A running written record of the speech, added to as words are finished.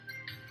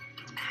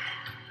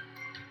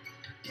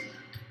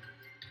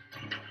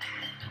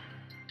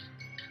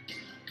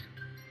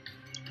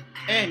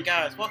And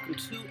guys, welcome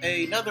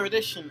to another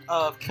edition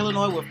of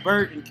Killinois with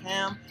Bird and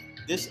Cam.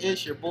 This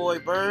is your boy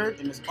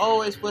Bird, and as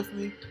always with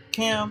me,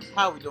 Cam.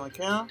 How we doing,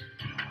 Cam?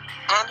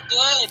 I'm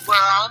good. Where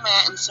I'm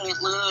at in St.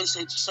 Louis,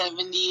 it's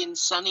 70 and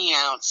sunny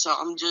out, so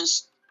I'm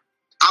just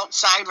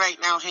outside right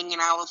now hanging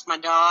out with my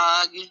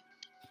dog,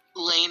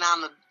 laying on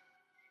the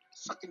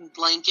fucking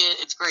blanket.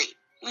 It's great.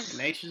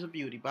 Nature's a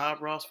beauty.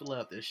 Bob Ross will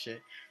love this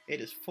shit.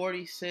 It is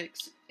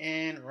 46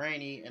 and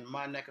rainy in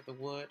my neck of the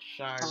woods,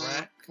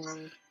 Chirac.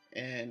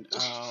 And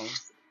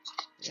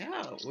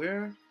yeah,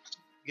 we're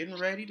getting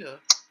ready to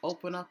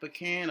open up a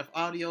can of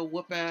audio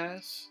whoop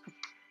ass.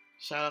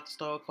 Shout out to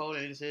Stone Cold,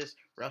 and this is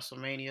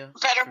WrestleMania.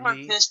 Better work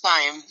this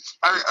time.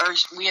 Or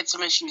we had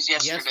some issues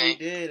yesterday. Yes, we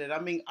did. And I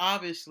mean,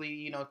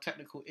 obviously,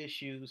 technical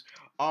issues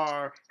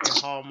are a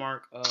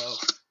hallmark of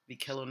the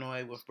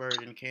Killinois with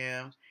Bird and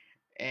Cam.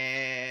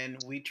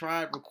 And we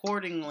tried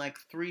recording like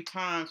 3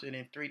 times, and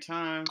in 3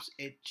 times,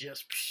 it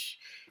just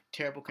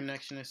terrible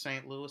connection in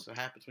St. Louis. It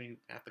happens when you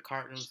have the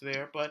Cardinals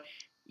there, but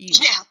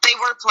yeah, they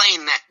were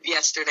playing that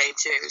yesterday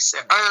too. So,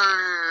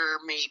 or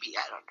maybe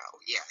I don't know.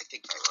 Yeah, I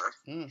think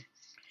they were.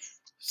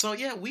 So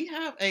yeah, we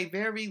have a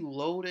very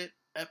loaded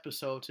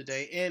episode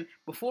today. And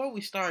before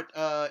we start,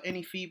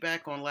 any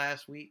feedback on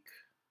last week?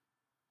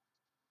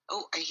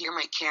 Oh, I hear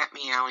my cat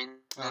meowing.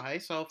 Oh, hey,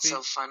 Sophie.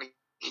 So funny.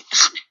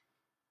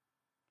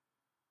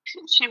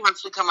 She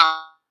wants to come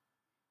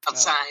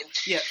outside.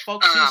 Yeah,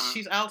 folks,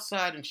 she's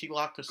outside and she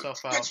locked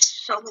herself out.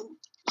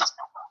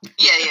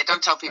 Yeah,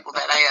 don't tell people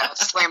that. I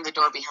slammed the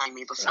door behind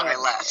me before I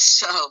left.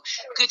 So,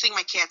 good thing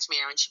my cat's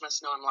meowing. She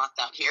must know I'm locked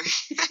out here.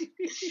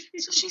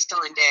 So she's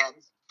telling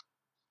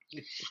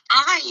Dad.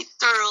 I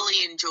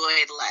thoroughly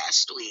enjoyed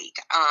last week.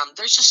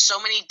 There's just so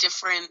many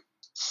different,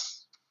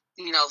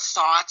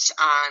 thoughts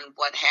on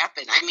what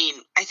happened. I mean,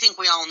 I think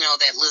we all know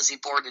that Lizzie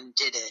Borden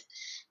did it,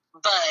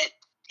 but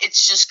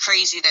it's just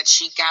crazy that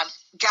she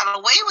got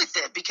away with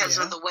it because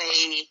of the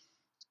way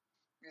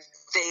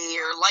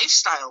their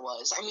lifestyle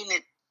was. I mean,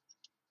 it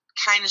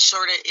kind of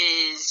sort of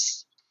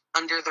is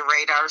under the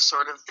radar,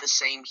 sort of the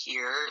same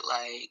here.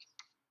 Like,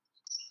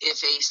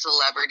 if a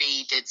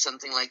celebrity did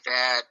something like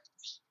that,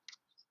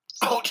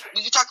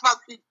 we could talk about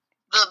the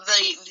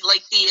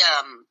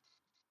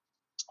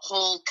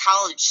whole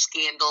college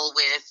scandal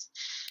with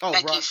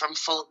Becky from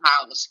Full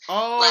House.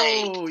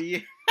 Oh, yeah.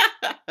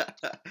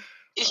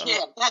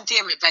 Yeah, God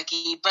damn it,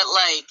 Becky. But,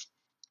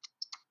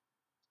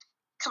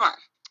 come on.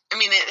 I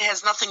mean, it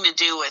has nothing to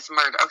do with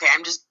murder. Okay,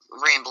 I'm just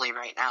rambling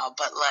right now,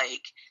 but,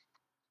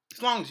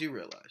 as long as you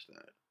realize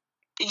that.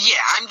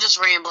 Yeah, I'm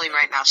just rambling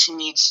right now. She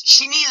needed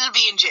to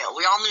be in jail.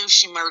 We all knew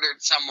she murdered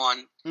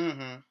someone.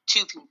 Mm-hmm.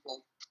 2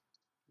 people.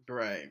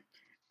 Right.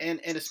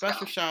 And a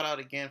special shout out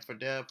again for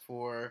Deb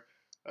for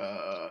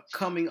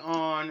coming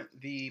on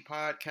the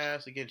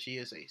podcast. Again, she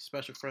is a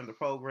special friend of the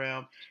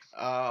program.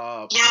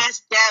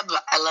 Yes, Deb,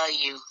 I love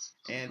you.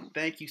 And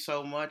thank you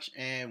so much.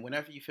 And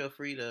whenever you feel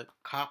free to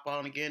cop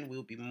on again,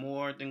 we'll be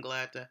more than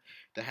glad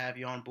to have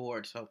you on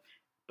board. So,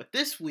 but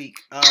this week,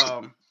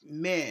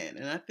 man,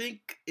 and I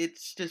think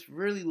it's just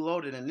really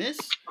loaded. And this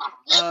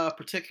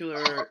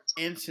particular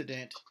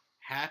incident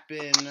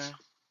happened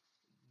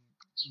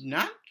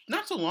not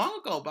so long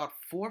ago, about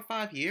 4 or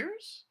 5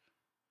 years.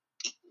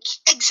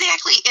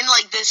 Exactly, and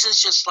this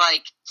is just I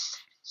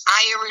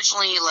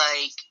originally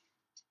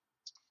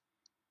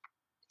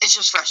it's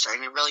just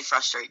frustrating. It really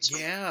frustrates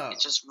me. Yeah, it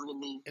just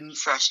really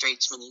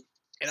frustrates me.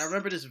 And I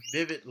remember this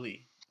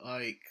vividly,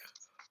 a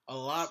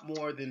lot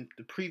more than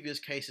the previous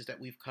cases that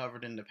we've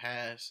covered in the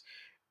past,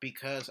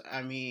 because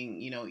I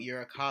mean,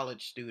 you're a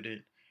college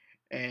student.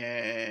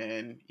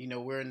 And,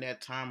 we're in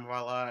that time of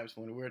our lives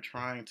when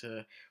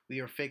we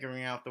are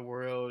figuring out the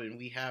world and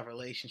we have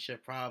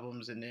relationship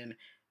problems. And then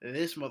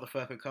this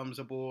motherfucker comes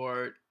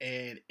aboard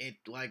and it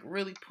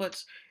really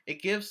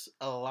gives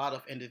a lot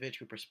of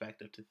individual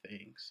perspective to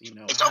things,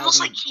 It's almost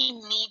like he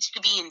needs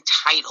to be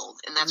entitled.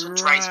 And that's what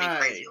drives me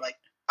crazy.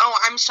 Oh,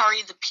 I'm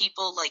sorry, the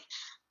people,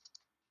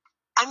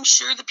 I'm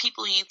sure the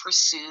people you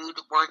pursued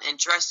weren't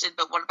interested,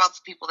 but what about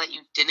the people that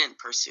you didn't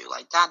pursue?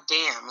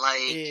 Goddamn,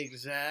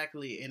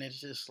 Exactly, and it's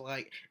just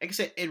like I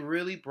said, it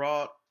really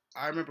brought.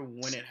 I remember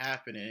when it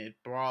happened, and it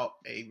brought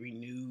a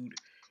renewed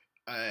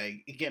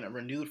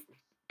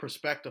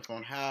perspective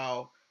on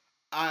how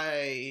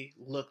I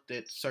looked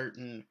at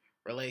certain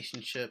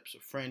relationships,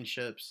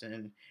 friendships,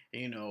 and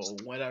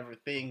whatever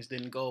things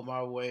didn't go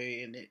my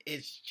way, and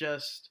it's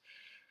just,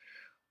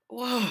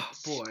 whoa,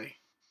 boy.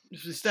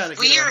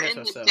 We are in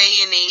the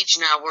day and age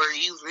now where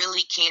you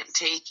really can't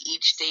take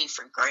each day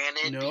for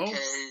granted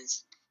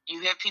because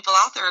you have people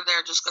out there that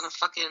are just going to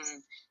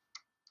fucking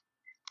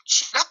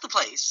shut up the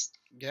place.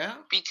 Yeah.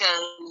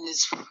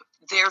 Because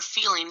their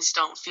feelings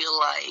don't feel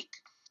like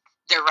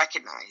they're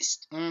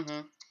recognized.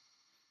 Mm-hmm.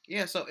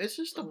 Yeah, so it's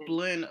just a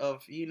blend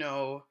of,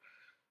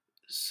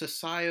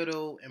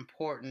 societal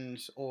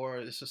importance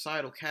or the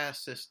societal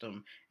caste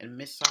system and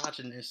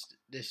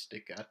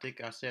misogynistic, I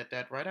think I said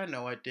that right, I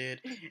know I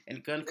did,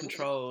 and gun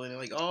control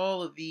and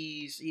all of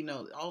these,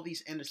 all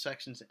these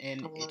intersections,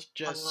 and it's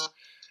just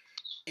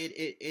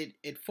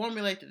it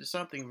formulated to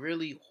something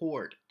really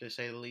horrid, to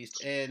say the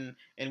least. And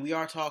we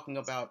are talking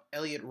about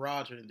Elliot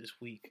Rodger this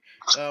week.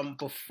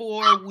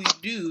 Before we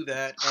do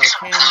that,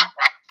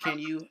 can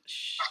you?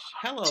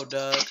 Hello,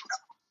 Doug.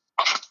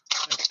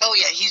 Okay. Oh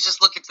yeah, he's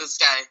just looking at this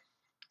guy.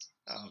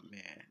 Oh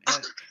man,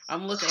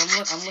 I'm looking at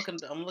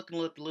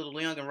the little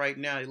youngin right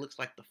now. He looks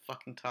like the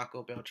fucking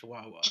Taco Bell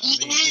Chihuahua.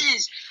 He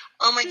is.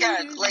 Oh my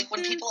god! Like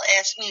when people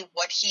ask me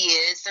what he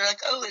is, they're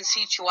like, "Oh, is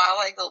he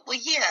Chihuahua?" I go, "Well,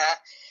 yeah,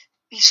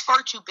 he's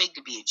far too big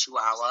to be a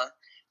Chihuahua."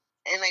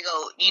 And I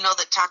go, "You know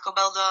the Taco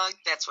Bell dog?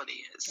 That's what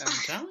he is."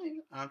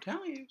 I'm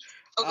telling you.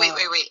 Oh wait!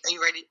 Are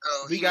you ready?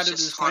 Oh, we got a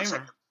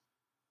disclaimer.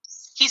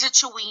 He's a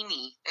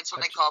Chiweenie. That's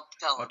what I call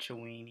Pella. A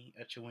Chiweenie.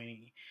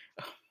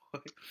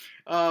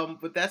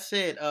 But that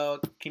said,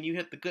 can you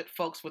hit the good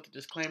folks with the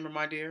disclaimer,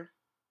 my dear?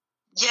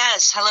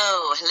 Yes.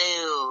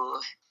 Hello.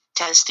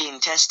 Testing.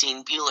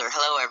 Bueller.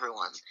 Hello,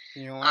 everyone.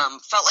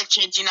 Felt like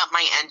changing up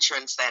my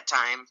entrance that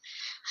time.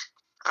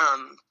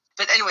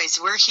 But anyways,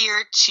 we're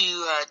here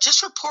to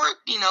just report,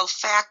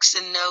 facts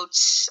and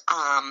notes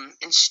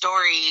and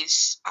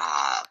stories.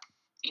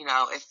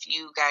 If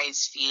you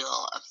guys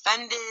feel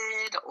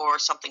offended or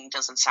something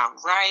doesn't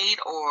sound right,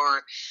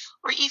 or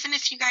even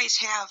if you guys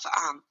have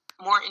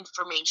more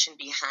information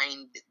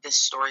behind this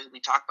story we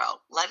talk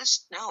about, let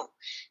us know.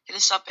 Hit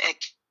us up at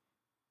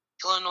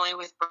Illinois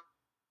with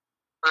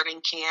Bert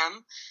and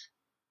Cam.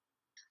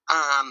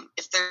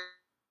 If there's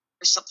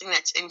something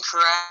that's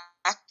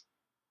incorrect,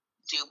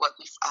 do what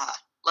we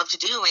love to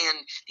do,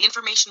 and the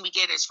information we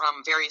get is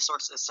from various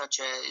sources such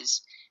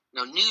as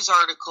news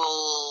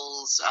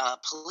articles,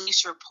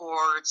 police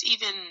reports,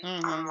 even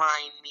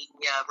online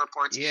media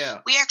reports. Yeah,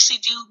 we actually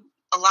do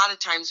a lot of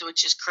times,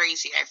 which is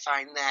crazy. I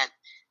find that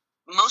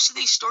most of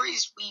these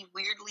stories we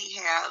weirdly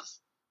have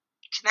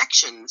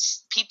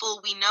connections.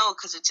 People we know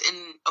because it's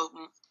in.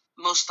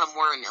 Most of them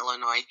were in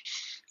Illinois.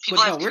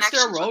 People have we're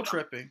still road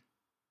tripping.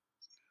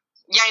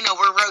 Yeah, I know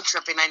we're road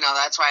tripping. I know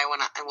that's why I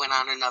went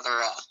on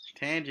another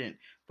tangent.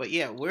 But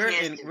yeah, we're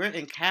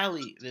in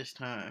Cali this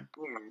time.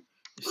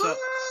 So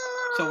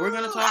we're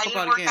gonna talk about again. I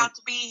didn't work out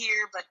to be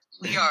here, but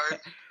we are.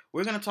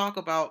 We're gonna talk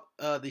about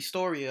the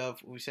story of,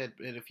 we said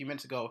a few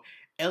minutes ago,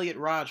 Elliot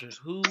Rodgers,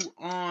 who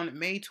on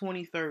May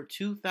 23rd,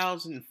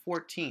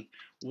 2014,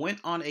 went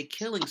on a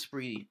killing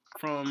spree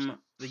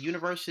from the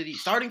university,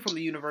 starting from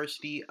his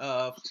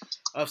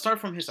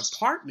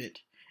apartment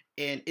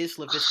in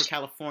Isla Vista,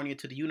 California,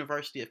 to the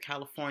University of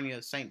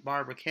California, Santa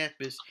Barbara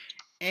campus,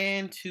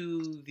 and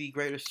to the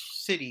greater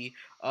city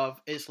of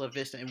Isla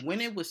Vista. And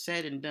when it was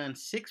said and done,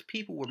 6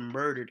 people were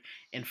murdered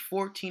and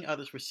 14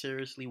 others were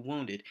seriously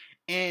wounded.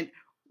 And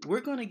we're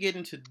going to get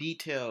into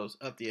details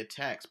of the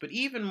attacks, but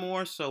even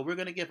more so, we're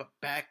going to give a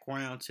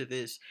background to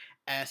this,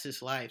 as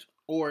his life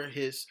or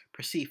his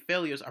perceived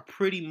failures are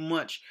pretty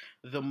much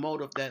the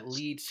motive that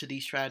leads to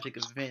these tragic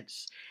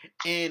events.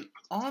 And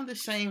on the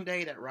same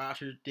day that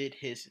Rodgers did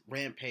his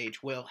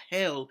rampage, well,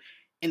 hell,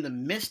 in the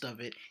midst of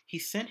it, he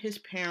sent his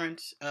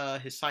parents,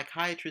 his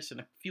psychiatrist, and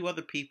a few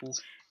other people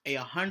a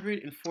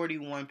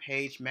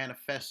 141-page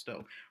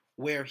manifesto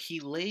where he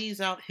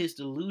lays out his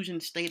delusional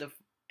state of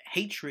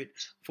hatred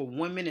for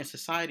women and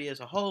society as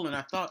a whole. And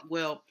I thought,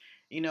 well,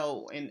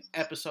 in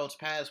episodes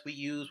past, we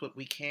use what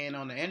we can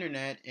on the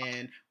internet,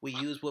 and we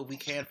use what we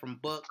can from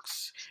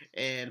books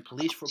and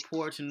police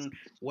reports, and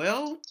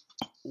well,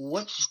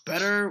 what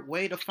better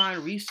way to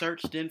find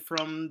research than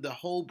from the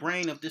whole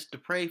brain of this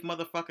depraved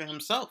motherfucker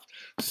himself?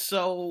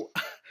 So,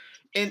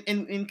 and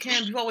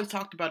Cam, you've always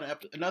talked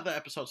about in other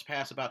episodes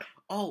past about,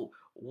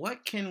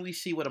 what can we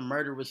see what a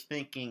murderer was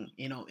thinking,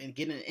 and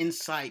get an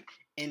insight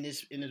in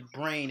his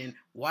brain and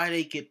why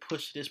they get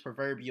pushed to this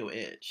proverbial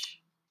edge.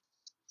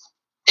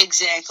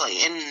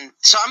 Exactly. And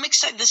so I'm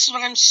excited. This is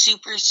what I'm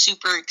super,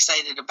 super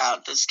excited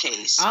about this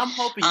case. I'm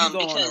hoping you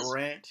go on a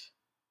rant.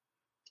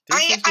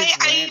 This is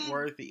just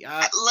rant-worthy.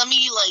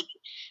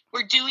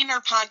 We're doing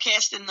our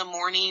podcast in the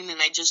morning,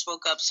 and I just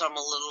woke up, so I'm a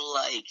little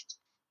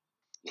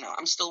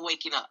I'm still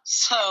waking up.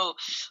 So,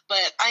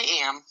 but I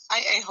am.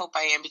 I hope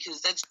I am,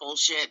 because that's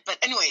bullshit. But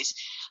anyways,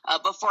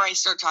 before I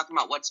start talking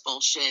about what's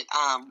bullshit,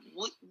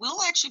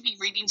 we'll actually be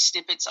reading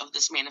snippets of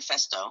this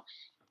manifesto.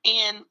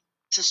 And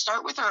to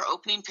start with our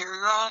opening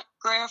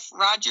paragraph,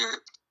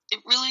 Roger, it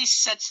really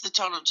sets the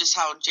tone of just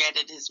how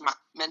jaded his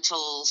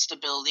mental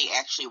stability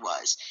actually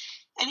was.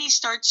 And he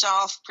starts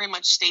off pretty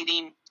much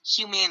stating,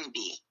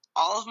 humanity.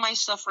 All of my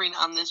suffering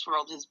on this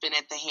world has been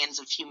at the hands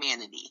of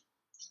humanity,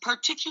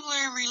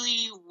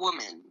 particularly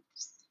women.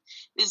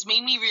 It has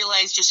made me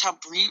realize just how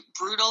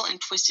brutal and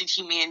twisted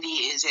humanity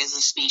is as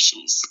a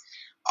species.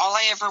 All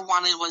I ever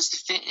wanted was to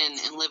fit in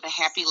and live a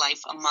happy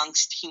life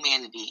amongst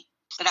humanity.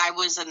 But I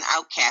was an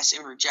outcast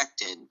and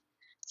rejected,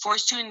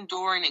 forced to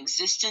endure an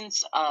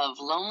existence of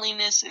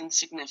loneliness and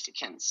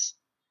insignificance,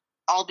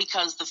 all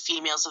because the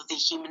females of the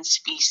human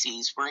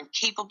species were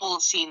incapable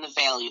of seeing the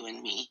value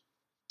in me.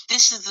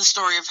 This is the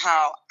story of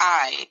how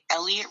I,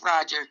 Elliot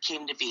Rodger,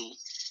 came to be.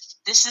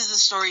 This is the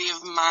story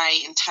of my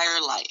entire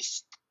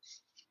life.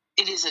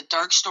 It is a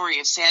dark story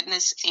of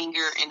sadness,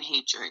 anger, and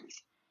hatred.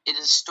 It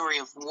is a story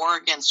of war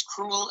against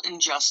cruel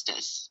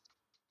injustice.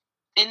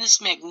 In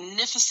this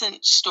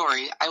magnificent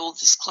story, I will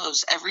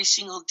disclose every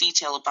single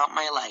detail about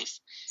my life,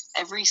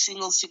 every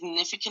single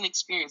significant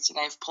experience that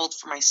I have pulled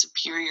from my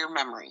superior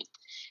memory,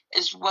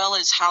 as well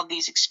as how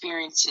these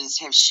experiences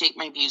have shaped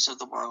my views of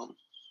the world.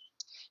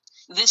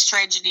 This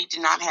tragedy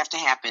did not have to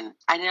happen.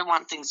 I didn't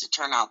want things to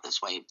turn out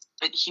this way,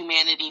 but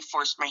humanity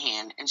forced my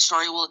hand, and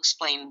story will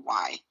explain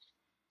why.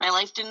 My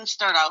life didn't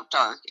start out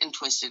dark and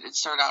twisted. It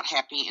started out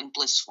happy and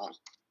blissful.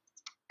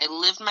 I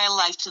lived my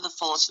life to the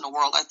fullest in a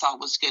world I thought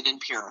was good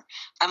and pure.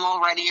 I'm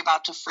already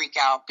about to freak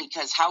out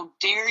because how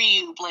dare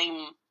you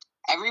blame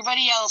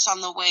everybody else on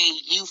the way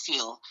you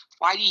feel?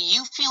 Why do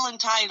you feel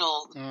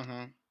entitled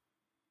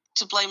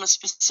to blame a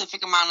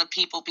specific amount of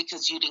people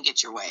because you didn't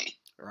get your way?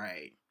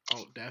 Right.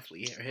 Oh,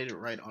 definitely. Hit it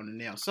right on the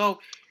nail. So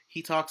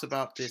he talks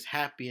about this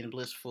happy and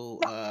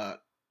blissful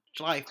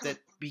life that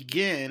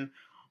began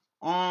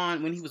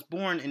when he was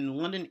born in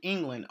London,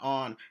 England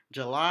on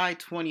July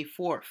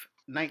 24th,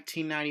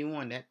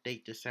 1991. That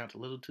date just sounds a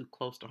little too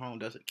close to home,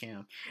 does it,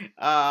 Cam?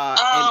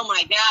 Oh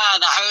my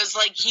God. I was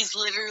like, he's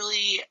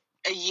literally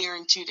a year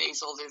and 2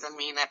 days older than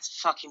me, and that's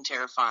fucking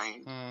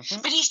terrifying.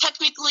 But he's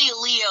technically a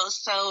Leo,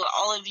 so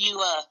all of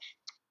you,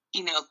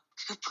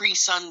 Capri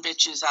Sun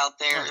bitches out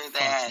there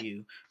fuck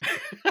you.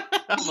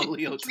 I'm a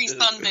Leo Capri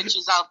Sun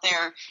bitches out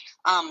there.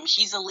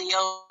 He's a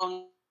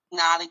Leo,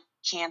 not a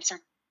Cancer.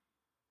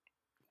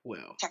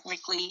 Well,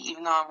 technically,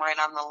 even though I'm right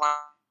on the line.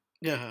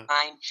 Yeah.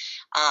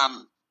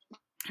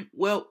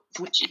 Well,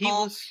 he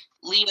was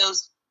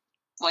Leos.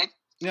 What?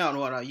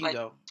 No, you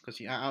go.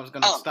 Because I was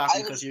going to stop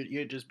you because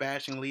you're just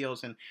bashing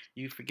Leos and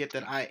you forget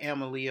that I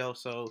am a Leo.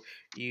 So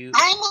you.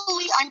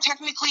 I'm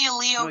technically a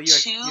Leo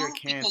too. You're a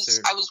Cancer.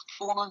 Because I was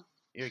born.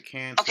 You're a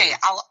Cancer. Okay,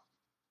 I'll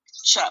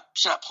shut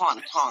up.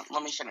 Hold on.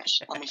 Let me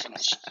finish.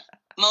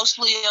 Most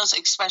Leos,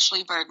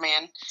 especially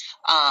Birdman,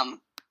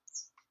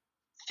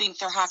 think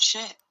they're hot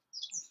shit.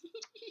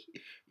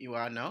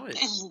 I know it.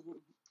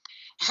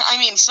 I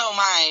mean, so am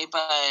I,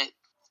 but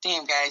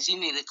damn, guys, you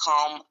need to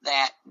calm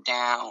that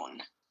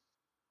down.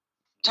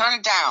 Turn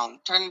it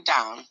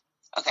down.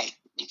 Okay,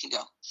 you can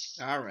go.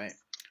 All right.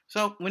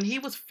 So, when he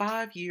was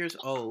 5 years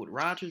old,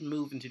 Rogers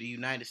moved into the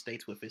United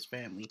States with his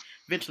family,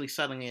 eventually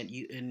settling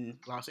in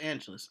Los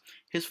Angeles.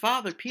 His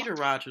father, Peter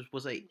Rogers,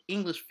 was an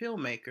English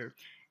filmmaker,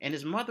 and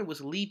his mother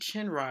was Lee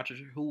Chin Rogers,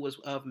 who was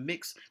of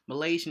mixed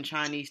Malaysian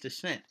Chinese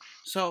descent.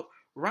 So,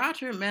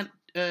 Roger, in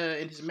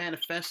his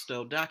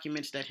manifesto,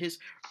 documents that his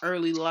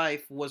early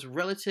life was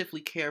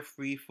relatively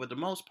carefree for the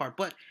most part,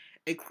 but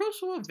a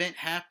crucial event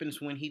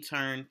happens when he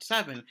turned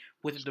 7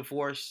 with the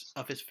divorce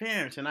of his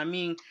parents. And I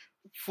mean,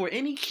 for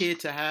any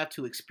kid to have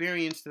to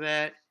experience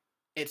that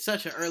at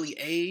such an early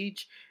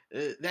age,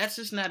 that's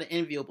just not an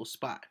enviable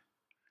spot.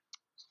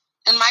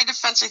 In my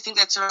defense, I think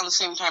that's around the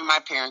same time my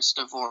parents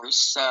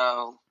divorced,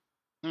 so...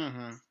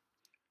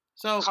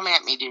 So come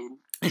at me, dude.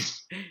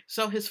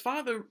 So his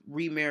father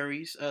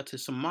remarries to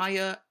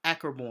Samaya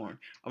Ackerborn,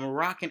 a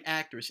Moroccan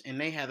actress, and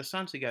they had a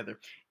son together.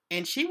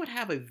 And she would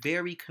have a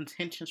very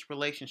contentious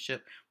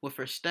relationship with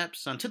her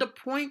stepson, to the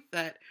point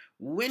that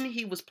when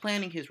he was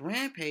planning his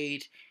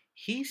rampage,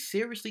 he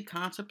seriously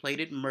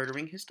contemplated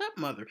murdering his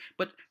stepmother.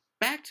 But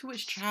back to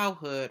his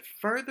childhood,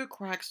 further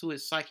cracks to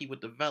his psyche would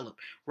develop.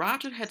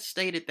 Roger had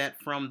stated that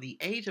from the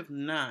age of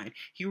 9,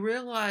 he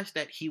realized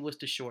that he was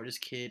the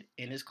shortest kid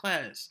in his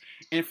class.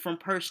 And from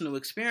personal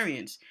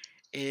experience,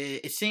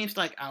 it seems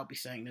like I'll be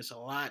saying this a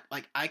lot,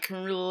 like I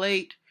can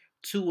relate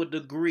to a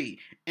degree.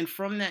 And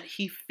from that,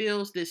 he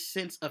feels this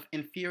sense of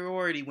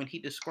inferiority when he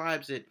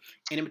describes it,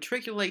 and it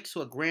matriculates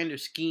to a grander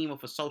scheme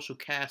of a social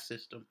caste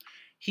system.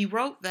 He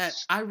wrote that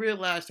I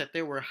realized that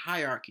there were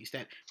hierarchies,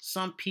 that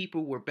some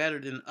people were better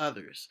than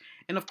others.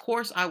 And of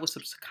course, I was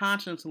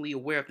subconsciously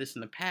aware of this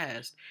in the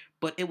past,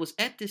 but it was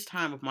at this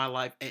time of my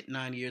life at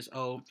 9 years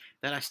old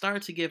that I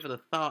started to give it a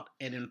thought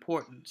and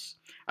importance.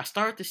 I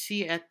started to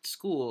see at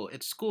school,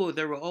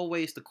 there were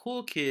always the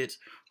cool kids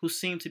who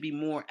seemed to be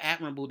more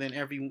admirable than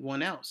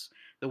everyone else.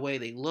 The way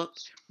they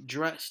looked,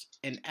 dressed,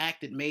 and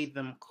acted made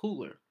them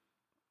cooler.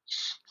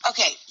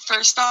 Okay,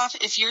 first off,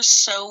 if you're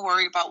so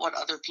worried about what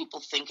other people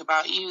think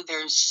about you,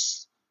 there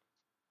is,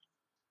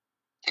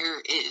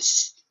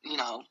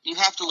 you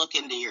have to look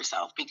into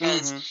yourself,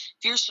 because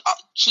if you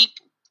keep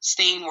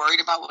staying worried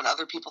about what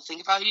other people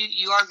think about you,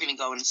 you are going to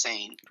go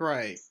insane.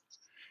 Right.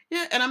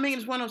 Yeah, and I mean,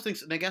 it's one of those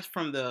things, I guess,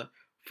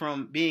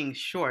 from being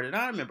short. And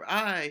I remember,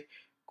 of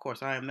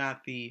course, I am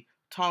not the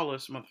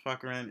tallest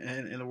motherfucker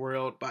in the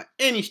world by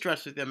any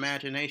stretch of the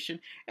imagination.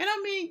 And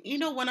I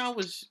mean, when I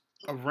was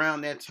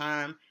around that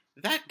time,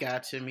 that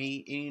got to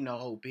me,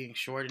 being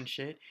short and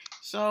shit.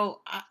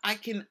 So I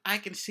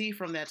can see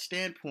from that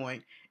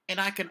standpoint, and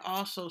I can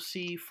also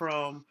see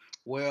from,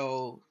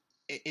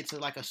 it's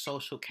like a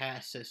social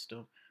caste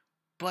system.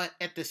 But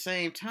at the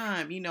same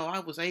time, I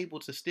was able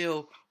to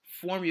still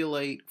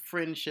formulate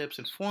friendships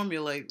and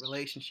formulate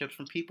relationships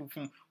from people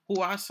from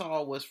who I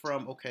saw was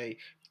from, okay,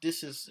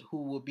 this is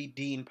who would be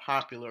deemed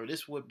popular.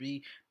 This would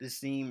be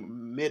deemed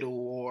middle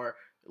or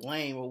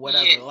lame or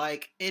whatever. Yeah.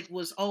 Like, it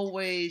was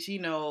always,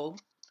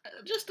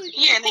 Just a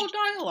Yeah, whole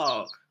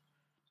dialogue.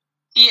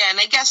 Yeah, and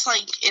I guess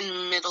like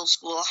in middle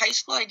school, high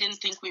school, I didn't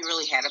think we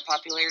really had a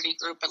popularity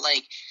group, but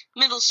like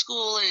middle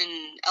school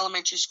and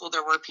elementary school,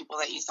 there were people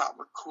that you thought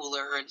were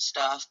cooler and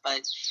stuff.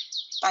 But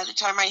by the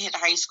time I hit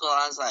high school,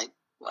 I was like,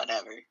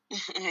 whatever,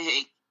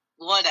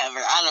 whatever,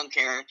 I don't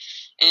care.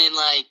 And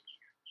like,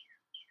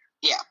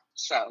 yeah,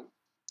 so.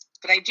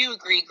 But I do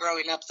agree.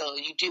 Growing up, though,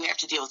 you do have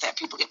to deal with that.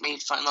 People get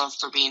made fun of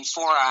for being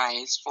four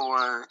eyes,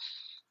 for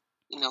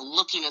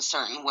looking a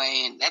certain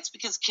way, and that's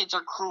because kids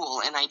are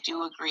cruel. And I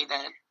do agree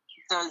that it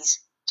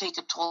does take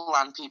a toll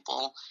on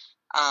people.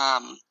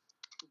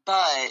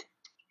 But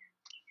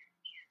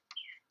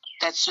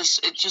it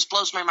just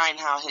blows my mind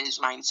how his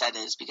mindset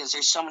is, because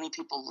there's so many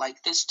people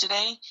like this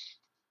today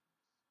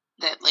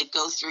that like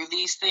go through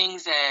these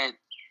things. That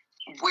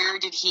where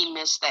did he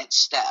miss that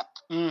step?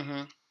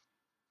 Mm-hmm.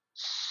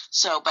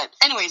 So, but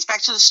anyways,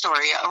 back to the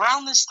story.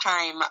 Around this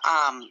time,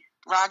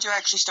 Roger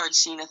actually started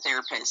seeing a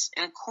therapist,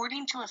 and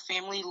according to a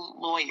family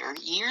lawyer,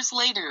 years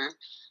later,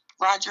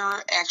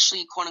 Roger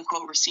actually, quote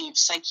unquote, received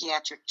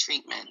psychiatric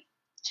treatment.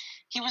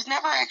 He was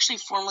never actually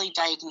formally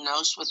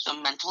diagnosed with a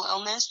mental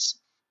illness.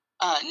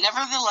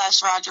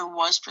 Nevertheless, Roger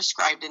was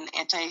prescribed an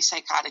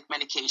antipsychotic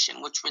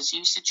medication, which was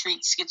used to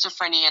treat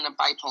schizophrenia and a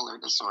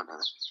bipolar disorder.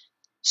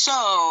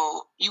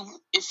 So,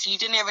 if you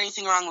didn't have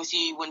anything wrong with you,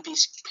 you wouldn't be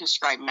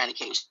prescribed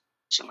medication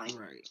like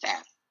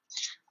that.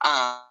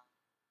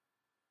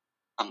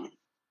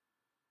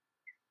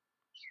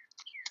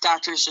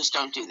 Doctors just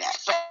don't do that.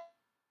 But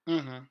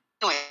anyway,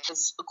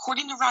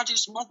 according to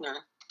Roger's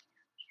mother,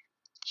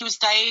 he was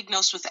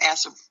diagnosed with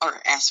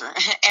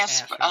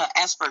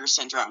Asperger's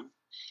syndrome.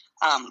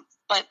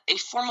 But a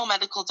formal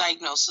medical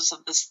diagnosis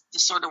of this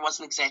disorder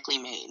wasn't exactly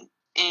made.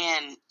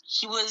 And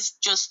he was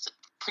just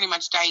pretty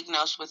much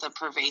diagnosed with a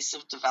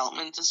pervasive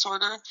development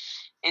disorder.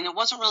 And it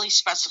wasn't really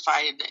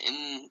specified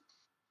in...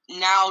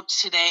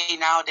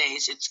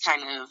 Nowadays, it's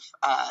kind of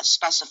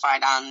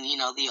specified on,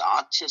 the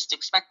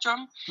autistic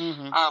spectrum,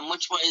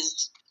 which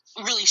was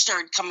really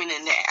started coming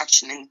into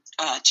action in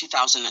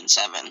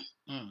 2007.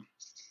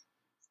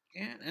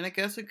 Yeah, and I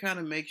guess it kind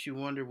of makes you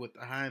wonder with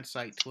the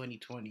hindsight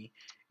 2020,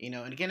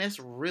 and again, it's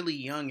a really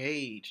young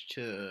age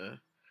to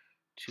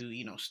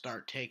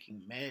start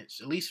taking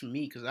meds, at least for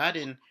me, because I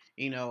didn't,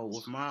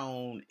 with my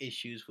own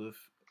issues with,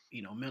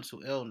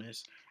 mental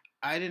illness,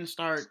 I didn't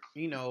start,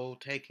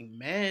 taking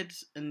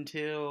meds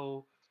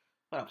until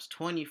I was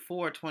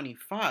 24,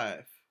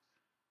 25.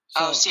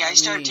 So, I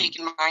started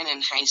taking mine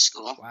in high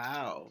school.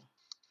 Wow.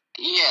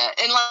 Yeah,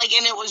 and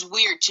it was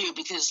weird too,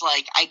 because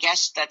I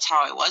guess that's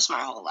how I was my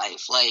whole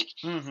life.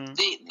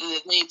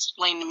 They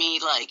explained to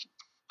me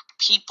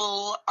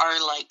people are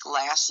like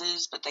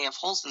glasses, but they have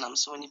holes in them.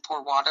 So when you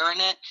pour water in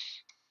it,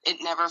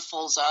 it never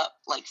fills up.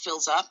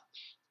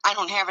 I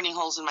don't have any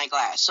holes in my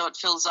glass, so it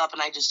fills up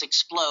and I just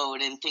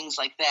explode and things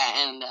like that.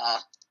 And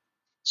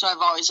so I've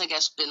always, I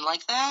guess, been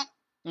like that.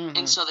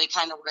 And so they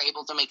kind of were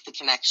able to make the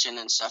connection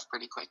and stuff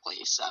pretty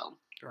quickly. So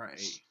right.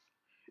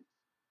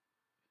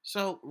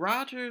 So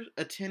Roger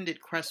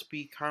attended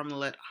Crespi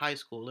Carmelite High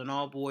School, an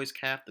all-boys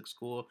Catholic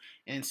school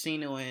in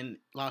Encino in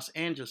Los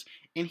Angeles,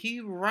 and he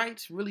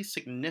writes really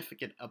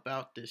significant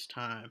about this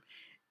time.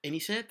 And he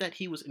said that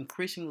he was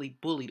increasingly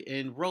bullied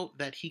and wrote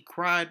that he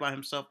cried by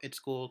himself at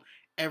school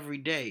every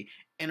day.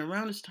 And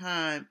around this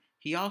time,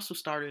 he also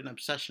started an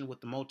obsession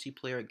with the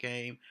multiplayer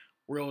game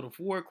World of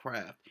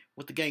Warcraft,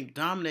 with the game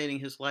dominating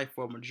his life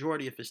for a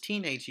majority of his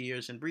teenage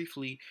years and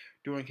briefly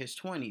during his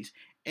 20s.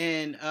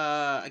 And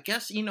I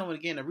guess, and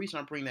again, the reason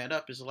I bring that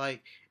up is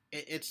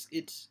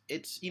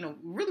it's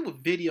really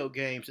with video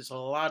games, it's a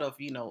lot of,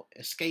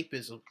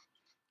 escapism,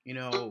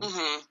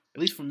 at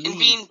least for me. And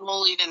being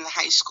bullied in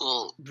high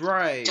school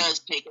does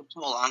take a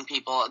toll on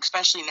people,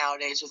 especially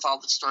nowadays with all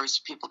the stories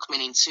of people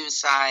committing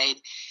suicide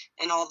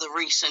and all the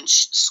recent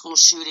school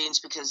shootings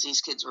because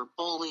these kids were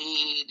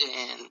bullied,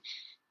 and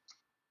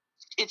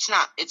it's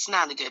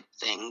not a good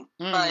thing.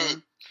 But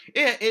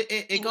yeah,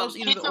 it goes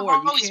either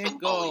or. You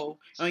can't go.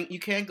 I mean, you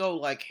can't go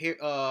like here.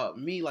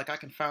 Me, like I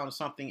can find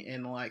something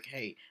in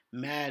hey,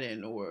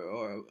 Madden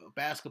or a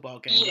basketball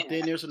game. Yeah. But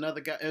then there's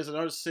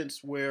another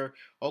sense where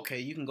okay,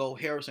 you can go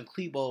Harrison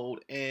Klebold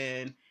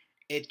and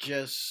it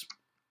just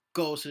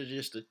goes to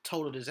just a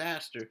total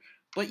disaster.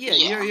 But yeah.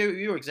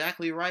 You're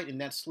exactly right in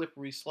that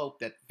slippery slope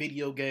that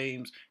video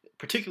games,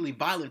 particularly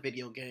violent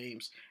video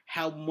games,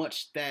 how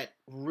much that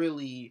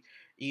really.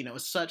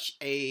 Such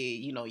a,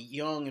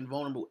 young and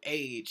vulnerable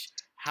age,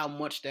 how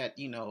much that,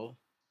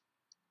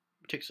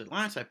 particular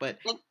hindsight. But,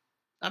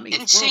 I mean,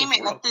 and same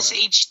at this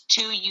age,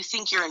 too, you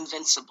think you're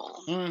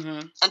invincible.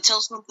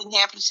 Until something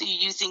happens to you,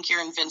 you think you're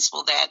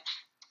invincible, that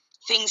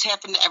things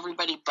happen to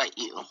everybody but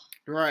you.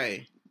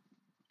 Right.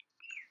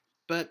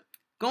 But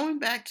going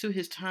back to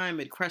his time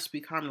at Crespi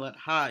Carmelite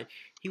High,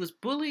 he was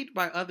bullied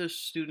by other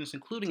students,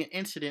 including an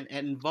incident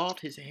that involved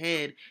his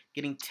head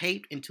getting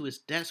taped into his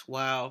desk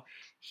while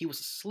he was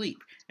asleep.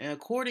 And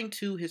according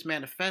to his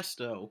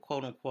manifesto,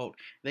 quote unquote,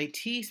 they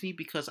teased me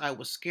because I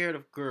was scared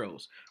of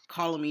girls,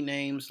 calling me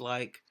names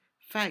like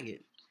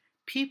faggot.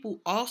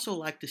 People also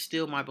like to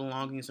steal my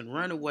belongings and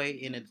run away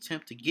in an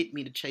attempt to get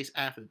me to chase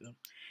after them.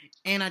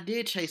 And I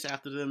did chase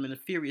after them in a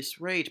furious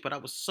rage, but I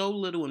was so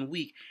little and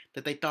weak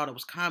that they thought it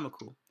was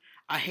comical.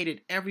 I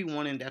hated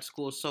everyone in that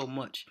school so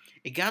much.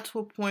 It got to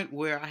a point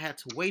where I had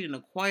to wait in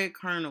a quiet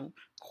corner.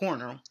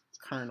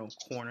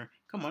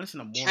 Come on, it's in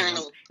the morning.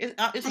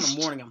 It's in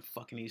the morning. I'm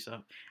fucking these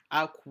up.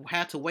 I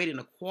had to wait in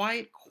a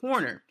quiet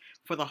corner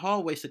for the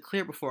hallways to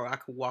clear before I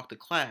could walk to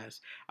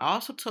class. I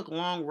also took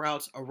long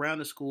routes around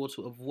the school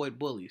to avoid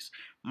bullies.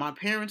 My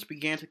parents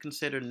began to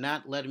consider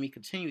not letting me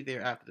continue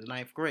there after the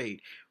ninth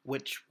grade,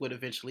 which would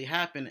eventually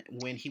happen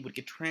when he would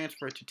get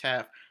transferred to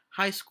Taft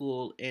High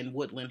School in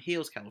Woodland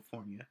Hills,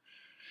 California.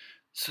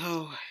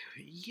 So,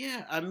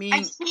 yeah, I mean,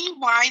 I see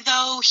why,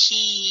 though,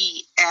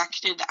 he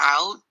acted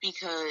out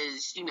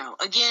because,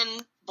 again,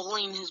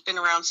 bullying has been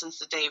around since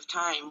the day of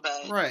time,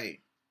 but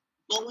right.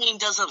 Bullying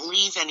doesn't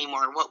leave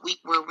anymore.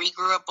 Where we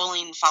grew up,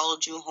 bullying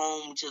followed you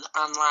home to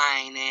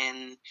online,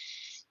 and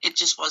it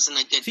just wasn't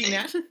a good thing. See,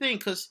 that's the thing,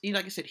 because,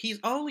 like I said, he's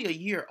only a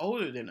year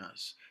older than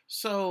us.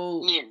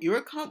 So, yeah.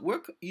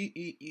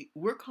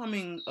 We're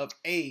coming of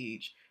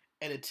age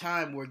at a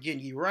time where, again,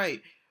 you're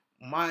right,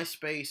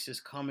 MySpace is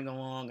coming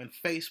along and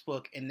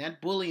Facebook, and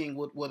that bullying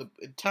would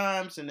at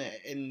times in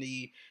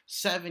the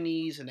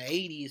 70s and the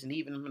 80s and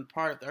even in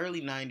part of the early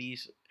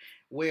 90s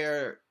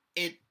where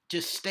it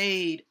just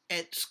stayed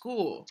at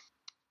school.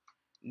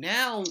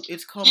 Now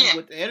it's coming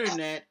with the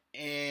internet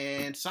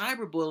and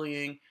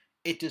cyberbullying.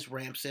 It just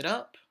ramps it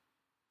up.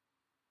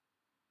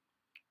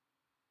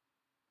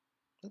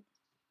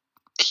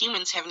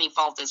 Humans haven't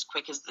evolved as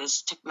quick as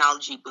this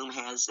technology boom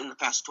has in the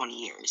past 20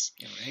 years.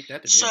 Yeah, ain't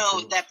that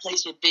so that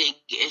plays a big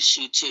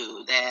issue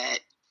too, that,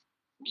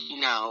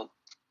 he's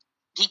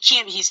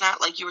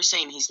not, like you were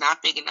saying, he's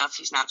not big enough,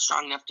 he's not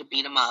strong enough to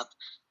beat him up,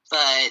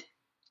 but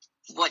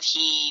what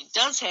he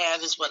does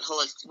have is what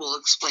we'll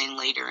explain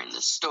later in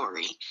this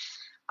story.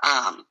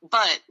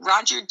 But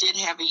Roger did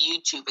have a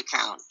YouTube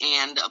account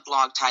and a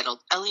blog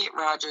titled Elliot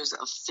Rogers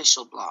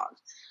Official Blog,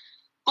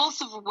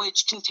 both of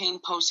which contain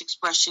posts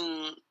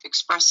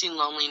expressing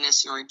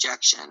loneliness and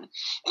rejection.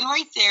 And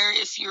right there,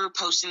 if you're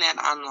posting that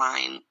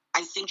online,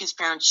 I think his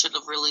parents should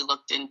have really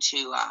looked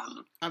into.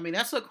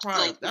 That's a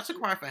cry. That's a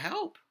cry for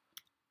help.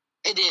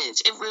 It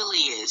is. It really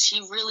is. He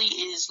really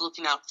is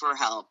looking out for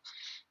help.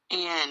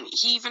 And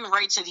he even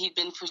writes that he'd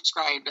been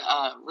prescribed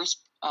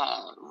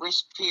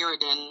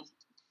risperidone,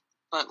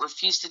 but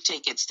refused to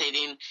take it,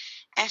 stating,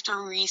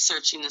 "After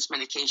researching this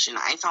medication,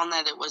 I found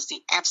that it was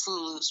the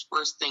absolute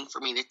worst thing for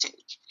me to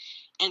take.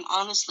 And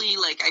honestly,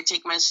 I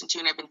take medicine too,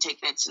 and I've been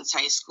taking it since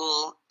high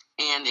school,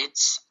 and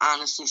it's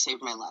honestly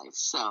saved my life.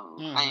 So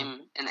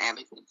I'm an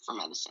advocate for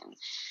medicine."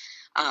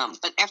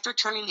 But after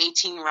turning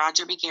 18,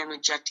 Roger began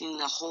rejecting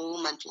the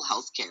whole mental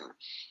health care.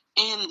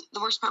 And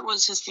the worst part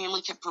was his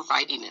family kept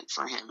providing it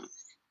for him.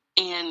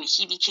 And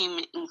he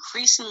became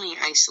increasingly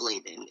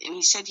isolated, and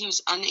he said he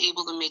was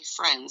unable to make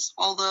friends,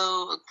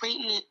 although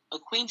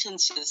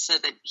acquaintances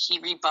said that he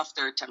rebuffed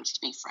their attempts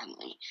to be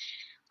friendly.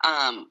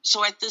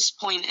 So at this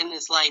point in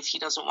his life, he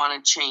doesn't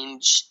want to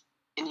change,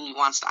 and he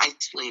wants to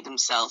isolate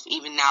himself,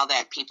 even now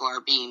that people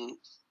are being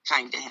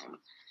kind to him.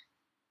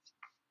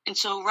 And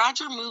so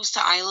Roger moves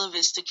to Isla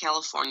Vista,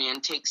 California,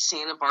 and takes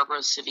Santa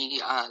Barbara City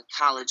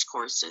college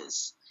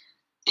courses.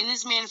 In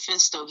his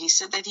manifesto, he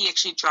said that he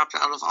actually dropped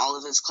out of all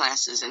of his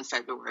classes in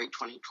February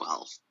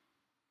 2012.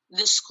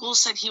 The school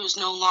said he was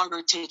no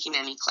longer taking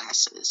any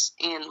classes,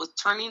 and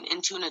with turning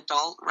into an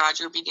adult,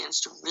 Roger begins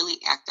to really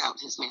act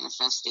out his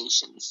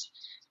manifestations.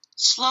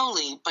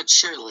 Slowly but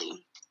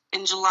surely.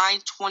 In July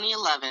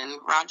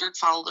 2011, Roger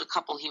followed a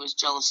couple he was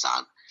jealous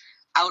of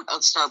out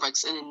of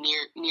Starbucks in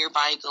a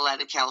nearby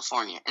Goleta,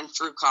 California, and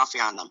threw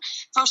coffee on them.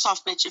 First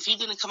off, bitch, if you're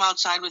going to come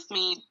outside with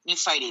me, you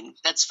fighting.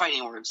 That's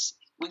fighting words.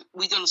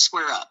 We're going to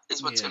square up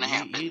is what's going to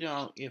happen.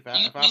 If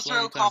I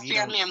throw coffee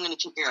on me, I'm going to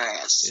kick your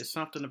ass. It's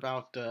something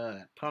about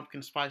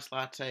pumpkin spice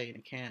latte and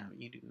a cam.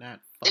 You do not.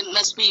 It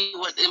must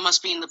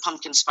be in the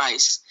pumpkin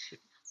spice.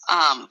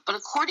 But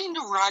according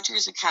to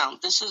Roger's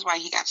account, this is why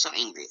he got so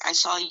angry. "I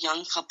saw a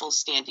young couple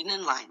standing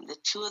in line. The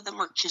two of them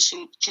were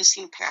kissing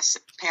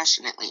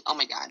passionately. Oh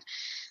my God.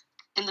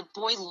 And the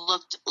boy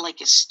looked like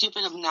a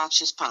stupid,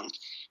 obnoxious punk,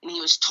 and he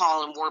was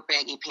tall and wore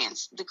baggy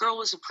pants. The girl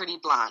was a pretty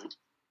blonde.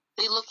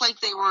 They looked like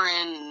they were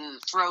in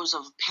throes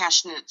of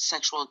passionate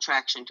sexual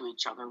attraction to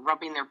each other,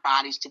 rubbing their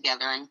bodies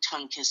together and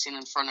tongue-kissing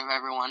in front of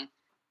everyone.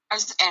 I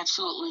was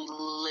absolutely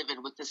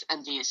livid with this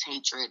envious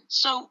hatred.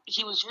 So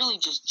he was really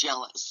just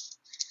jealous.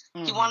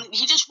 Mm-hmm.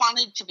 He just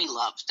wanted to be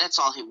loved. That's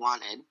all he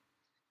wanted.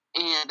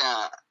 And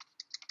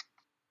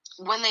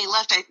when they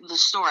left the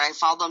store, I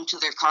followed them to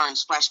their car and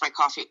splashed my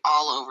coffee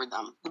all over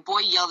them. The boy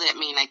yelled at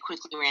me, and I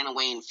quickly ran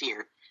away in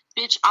fear.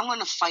 Bitch, I'm going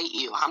to fight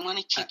you. I'm going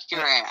to kick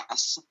your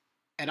ass.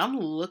 And I'm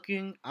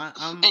looking.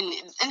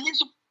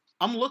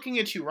 I'm looking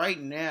at you right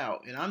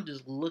now, and I'm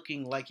just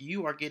looking like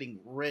you are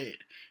getting red.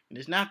 And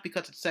it's not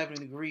because it's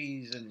 70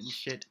 degrees and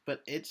shit,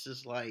 but it's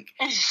just like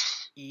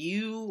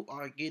you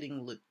are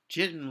getting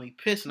legitimately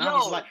pissed. And I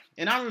was No. like,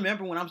 and I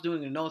remember when I was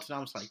doing the notes, and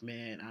I was like,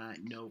 man, I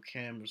know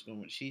Cameron's going,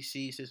 when she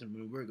sees this and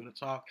when we're going to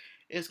talk,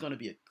 it's going to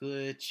be a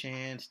good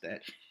chance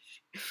that,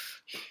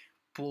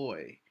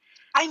 boy.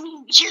 I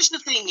mean, here's the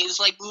thing is,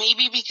 like,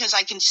 maybe because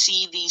I can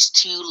see these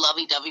two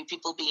lovey-dovey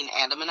people being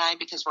Adam and I,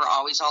 because we're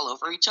always all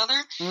over each other.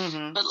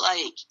 Mm-hmm. But,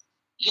 like,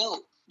 yo,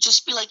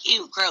 just be like,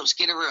 ew, gross,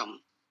 get a room.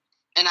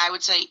 And I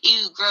would say,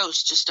 ew,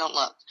 gross, just don't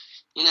look,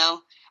 you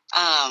know?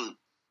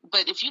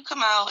 But if you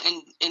come out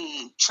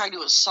and try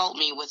to assault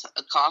me with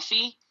a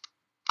coffee,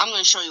 I'm going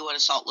to show you what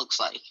assault looks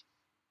like.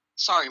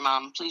 Sorry,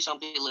 Mom, please don't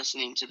be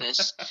listening to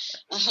this.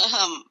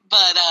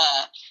 But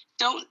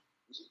don't,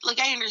 like,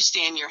 I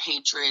understand your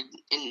hatred,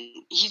 and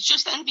he's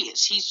just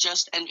envious. He's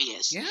just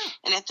envious. Yeah.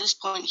 And at this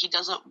point, he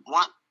doesn't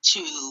want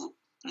to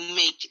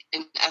make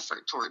an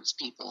effort towards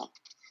people.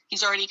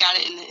 He's already got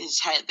it in his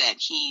head that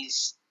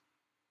he's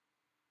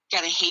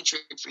got a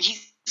hatred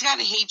he's got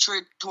a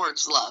hatred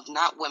towards love,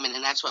 not women,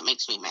 and that's what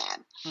makes me mad.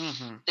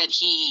 Mm-hmm. That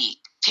he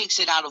takes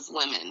it out of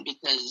women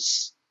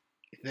because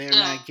they're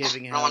not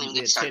giving him the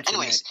attention.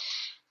 Anyways.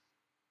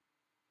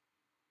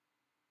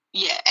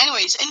 Yeah,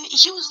 anyways, and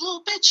he was a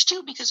little bitch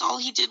too, because all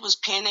he did was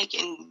panic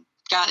and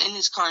got in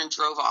his car and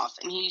drove off.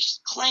 And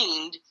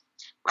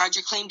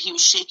Roger claimed he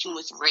was shaking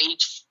with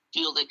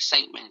rage-fueled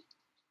excitement.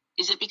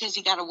 Is it because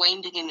he got away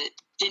and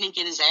didn't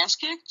get his ass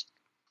kicked?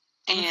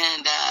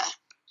 And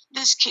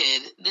this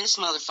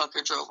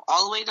motherfucker drove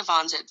all the way to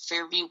Vaughn's at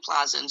Fairview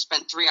Plaza and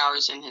spent 3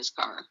 hours in his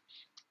car,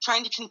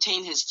 trying to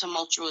contain his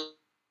tumultuous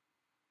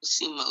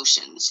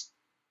emotions.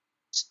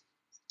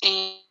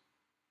 And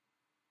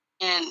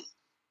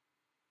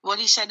what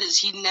he said is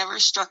he never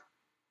struck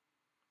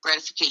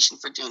gratification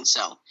for doing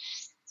so.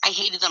 I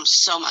hated him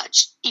so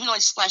much. Even though I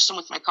splashed him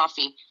with my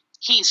coffee,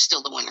 he is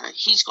still the winner.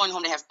 He's going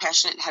home to have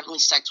passionate, heavenly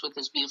sex with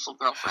his beautiful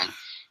girlfriend.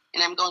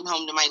 And I'm going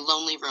home to my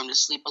lonely room to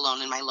sleep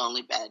alone in my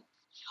lonely bed.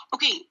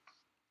 Okay,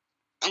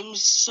 I'm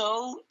just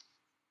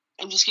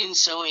getting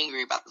so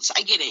angry about this.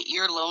 I get it.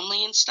 You're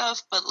lonely and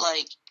stuff, but,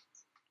 like,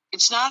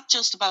 it's not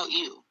just about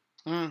you.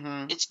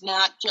 Mm-hmm. It's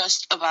not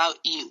just about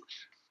you.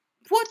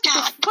 What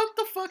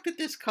the fuck did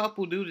this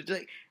couple do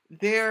today?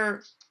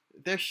 They're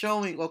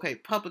showing, okay,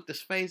 public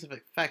displays of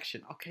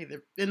affection. Okay,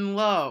 they're in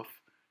love,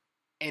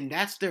 and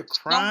that's their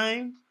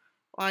crime.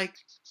 No. Like,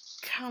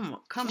 come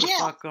the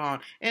fuck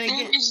on. And again,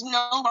 there is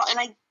no,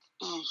 and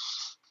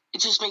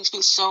it just makes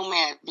me so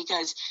mad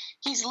because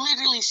he's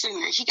literally sitting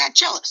there. He got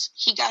jealous.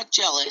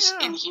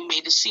 And he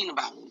made a scene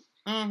about it.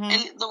 Mm-hmm.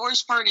 And the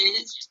worst part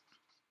is,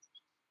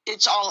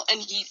 it's all, and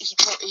he's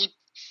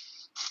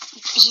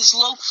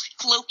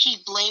low-key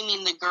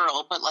blaming the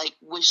girl, but, like,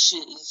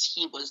 wishes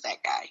he was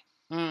that guy.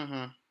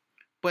 Mm-hmm.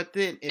 But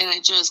then,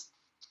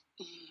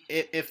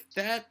 if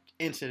that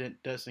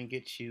incident doesn't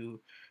get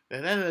you,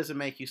 that doesn't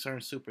make you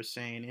turn Super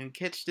Saiyan. And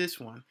catch this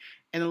one.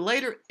 In a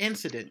later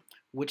incident,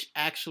 which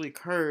actually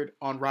occurred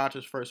on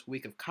Roger's first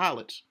week of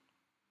college,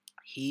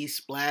 he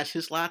splashed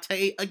his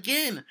latte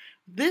again,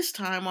 this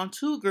time on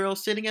two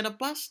girls sitting at a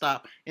bus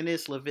stop in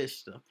Isla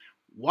Vista.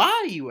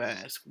 Why, you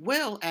ask?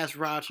 Well, as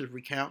Roger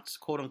recounts,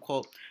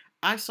 quote-unquote,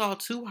 I saw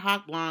two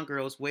hot blonde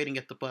girls waiting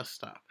at the bus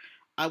stop.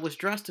 I was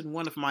dressed in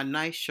one of my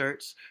nice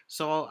shirts,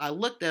 so I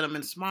looked at them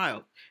and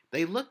smiled.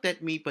 They looked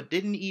at me but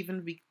didn't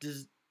even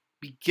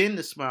begin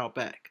to smile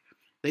back.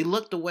 They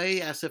looked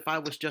away as if I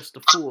was just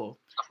a fool.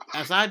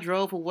 As I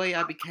drove away,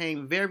 I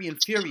became very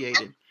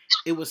infuriated.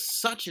 It was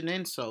such an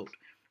insult.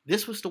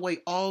 This was the way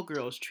all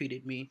girls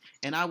treated me,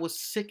 and I was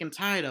sick and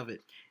tired of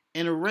it.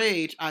 In a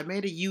rage, I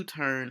made a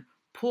U-turn,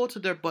 pulled to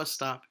their bus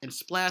stop, and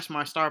splashed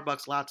my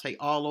Starbucks latte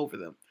all over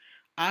them.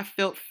 I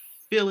felt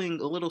feeling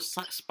a little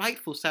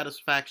spiteful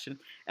satisfaction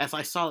as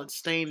I saw it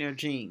stain their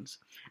jeans.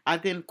 I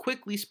then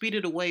quickly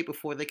speeded away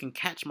before they can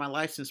catch my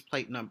license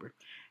plate number.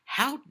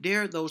 How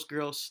dare those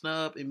girls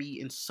snub me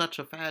in such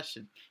a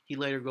fashion, he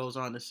later goes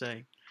on to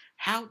say.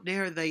 How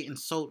dare they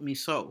insult me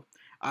so?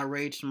 I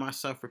raged to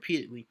myself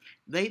repeatedly.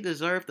 They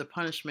deserved the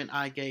punishment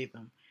I gave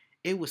them.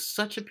 It was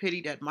such a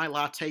pity that my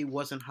latte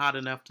wasn't hot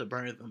enough to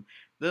burn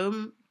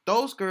them.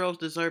 Those girls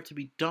deserve to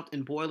be dumped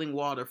in boiling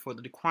water for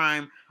the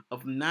crime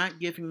of not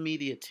giving me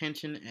the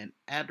attention and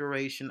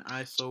adoration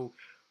I so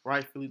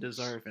rightfully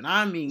deserve. And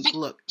I mean,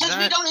 look. Because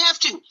we don't have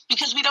to.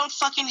 Because we don't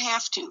fucking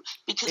have to.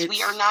 Because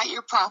we are not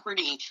your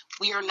property.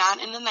 We are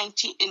not in the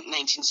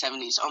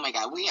 1970s. Oh my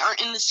God. We are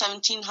in the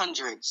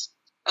 1700s.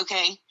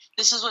 Okay?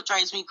 This is what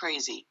drives me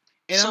crazy.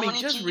 And so I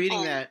mean, just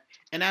reading that,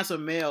 and as a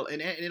male,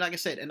 and like I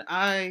said, and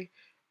I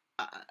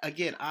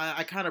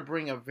kind of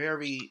bring a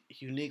very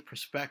unique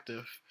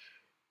perspective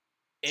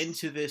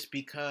into this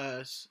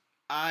because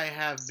I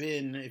have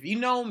been, if you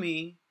know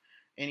me,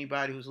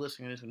 anybody who's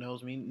listening to this who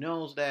knows me,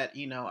 knows that,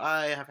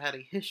 I have had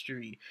a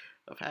history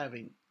of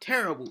having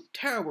terrible,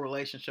 terrible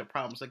relationship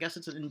problems. I guess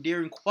it's an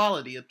endearing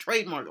quality, a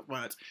trademark of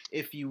mine,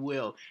 if you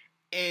will.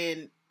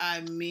 And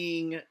I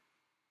mean,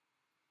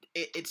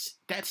 it's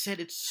that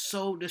said, it's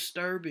so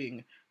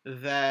disturbing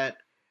that,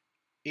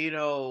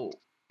 a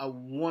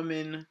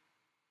woman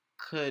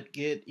could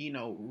get,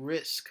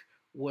 risk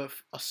with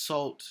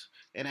assault,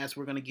 and as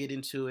we're gonna get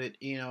into it,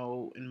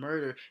 in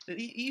murder,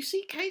 you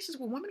see cases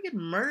where women get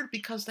murdered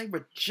because they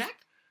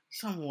reject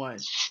someone.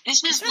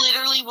 This is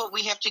literally what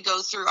we have to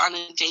go through on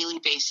a daily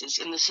basis,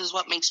 and this is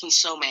what makes me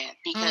so mad,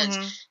 because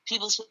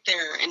people sit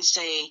there and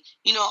say,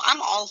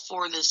 I'm all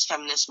for this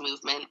feminist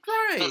movement,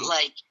 right? But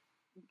like,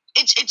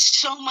 it's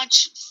so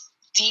much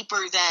deeper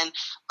than,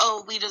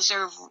 oh, we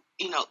deserve,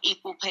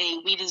 equal pay,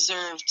 we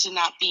deserve to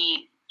not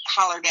be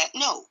hollered at.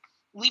 No,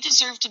 we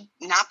deserve to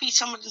not be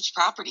someone's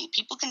property.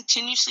 People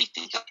continuously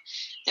think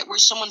that we're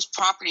someone's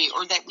property,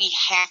 or that we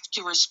have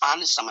to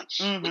respond to someone.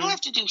 We don't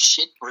have to do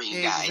shit for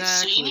you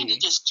guys. So you need to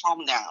just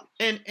calm down.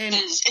 And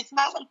it's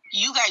not like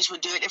you guys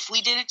would do it. If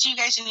we did it to you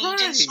guys and you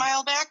didn't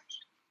smile back,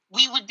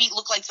 we would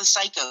look like the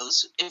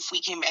psychos if we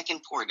came back and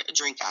poured a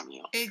drink on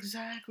you.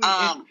 Exactly.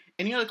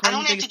 And the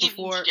crazy thing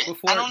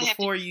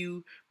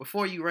is,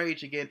 before you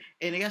rage again,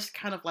 and I guess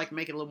kind of like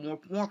make it a little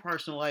more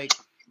personal, like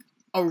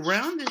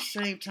around this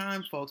same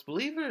time, folks,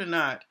 believe it or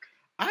not,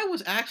 I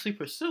was actually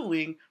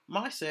pursuing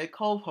my said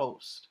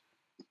co-host.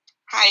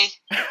 Hi.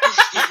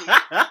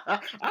 I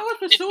was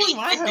pursuing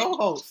my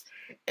co-host,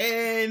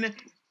 and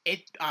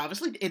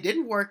it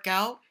didn't work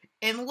out.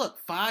 And look,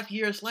 5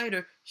 years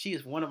later, she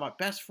is one of my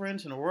best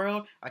friends in the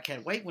world. I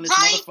can't wait when this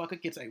motherfucker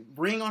gets a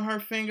ring on her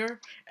finger.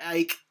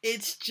 Like,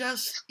 it's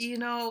just,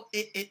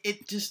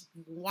 it just,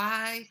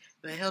 why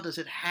the hell does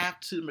it have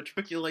to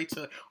matriculate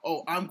to,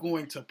 oh, I'm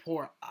going to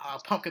pour a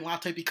pumpkin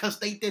latte because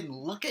they didn't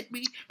look at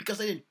me, because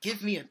they didn't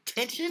give me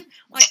attention?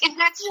 Like,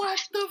 what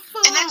the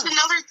fuck? And that's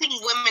another thing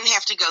women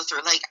have to go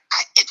through. Like,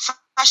 it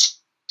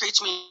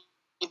frustrates me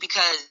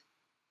because,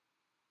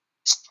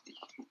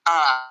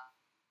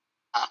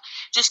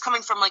 just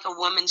coming from like a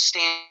woman's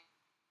stand,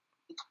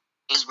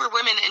 because we're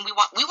women and we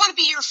want to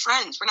be your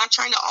friends. We're not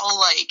trying to all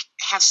like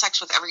have sex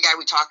with every guy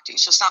we talk to.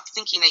 So stop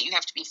thinking that you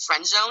have to be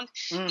friend zoned,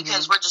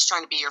 because we're just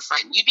trying to be your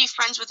friend. You'd be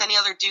friends with any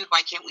other dude.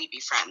 Why can't we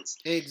be friends?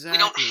 Exactly.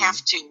 We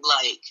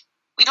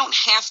don't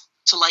have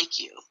to like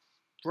you.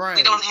 Right.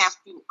 We don't have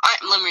to.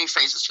 Let me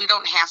rephrase this. We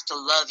don't have to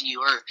love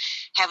you or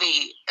have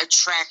a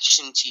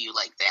attraction to you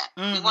like that.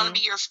 We want to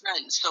be your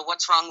friends. So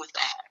what's wrong with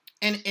that?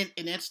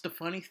 And that's the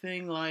funny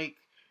thing, like.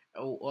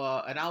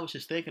 And I was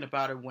just thinking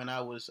about it when I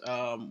was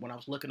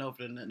looking over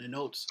the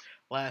notes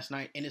last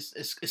night, and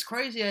it's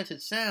crazy as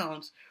it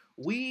sounds.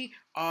 We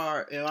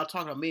are, and I'm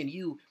talking about me and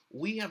you.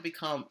 We have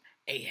become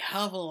a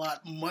hell of a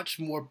lot much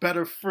more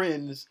better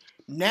friends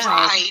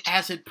now,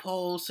 as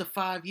opposed to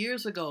 5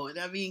 years ago. And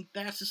I mean,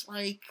 that's just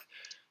like,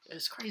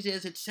 as crazy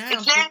as it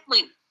sounds.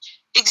 Exactly,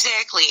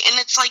 and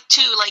it's like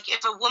too, like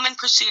if a woman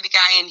pursued a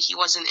guy and he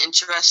wasn't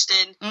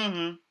interested,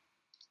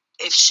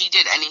 if she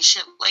did any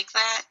shit like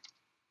that.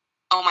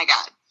 Oh my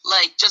God.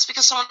 Like, just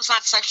because someone's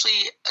not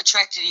sexually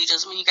attracted to you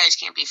doesn't mean you guys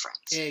can't be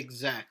friends.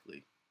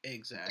 Exactly.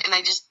 And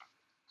I just...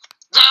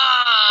 But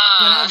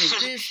I mean,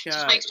 this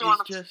guy is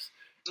just...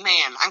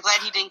 Man, I'm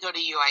glad he didn't go to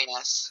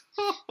UIS.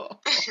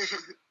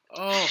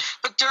 Oh.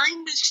 But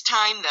during this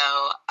time,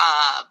 though,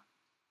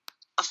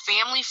 a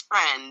family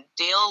friend,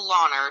 Dale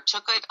Launer,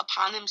 took it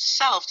upon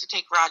himself to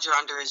take Roger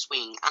under his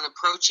wing on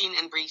approaching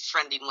and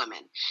befriending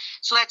women.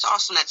 So that's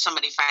awesome that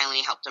somebody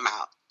finally helped him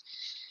out.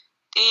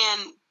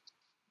 And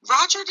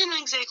Roger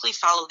didn't exactly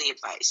follow the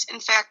advice. In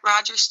fact,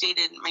 Roger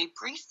stated, "My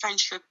brief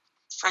friendship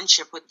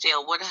with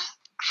Dale would,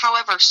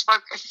 however,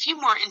 spark a few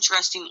more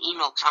interesting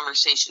email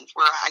conversations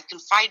where I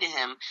confided to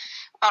him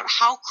about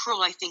how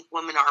cruel I think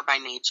women are by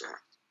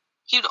nature.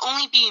 He would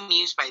only be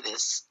amused by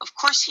this. Of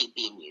course he'd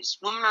be amused.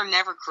 Women are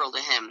never cruel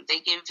to him.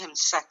 They gave him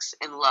sex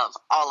and love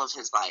all of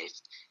his life.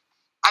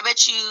 I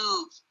bet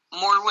you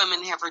more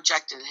women have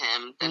rejected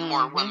him than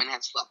more women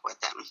have slept with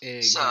him."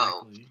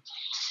 Exactly.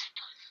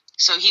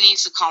 So he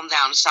needs to calm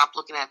down and stop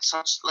looking at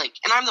such, like,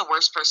 and I'm the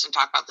worst person to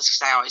talk about this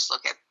because I always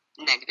look at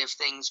negative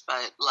things,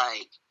 but,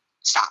 like,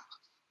 stop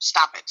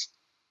it.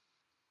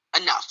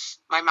 Enough.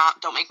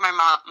 Don't make my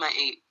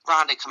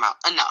Rhonda come out.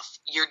 Enough.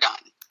 You're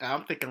done.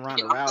 I'm thinking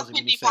Ronda Rousey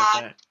when you said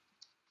that.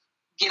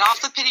 Get off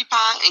the pity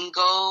pot and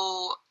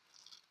go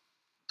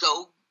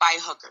buy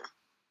a hooker.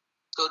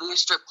 Go to a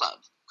strip club.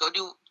 Go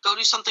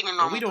do something a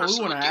normal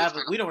person would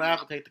do. We don't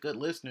advocate the good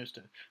listeners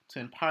to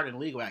impart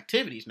illegal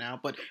activities now,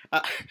 but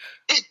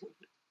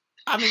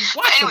I mean,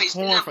 watch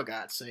some porn for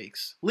God's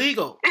sakes.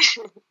 Legal.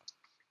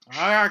 No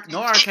R.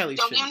 Kelly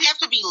don't shit. Even have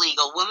to be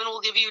legal. Women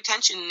will give you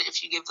attention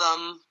if you give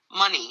them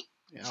money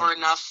for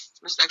enough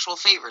sexual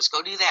favors.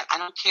 Go do that. I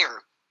don't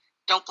care.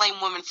 Don't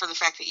blame women for the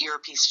fact that you're a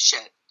piece of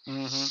shit.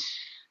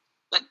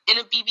 But in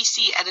a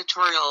BBC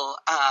editorial,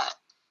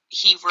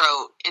 he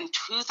wrote, in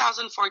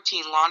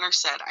 2014, Launer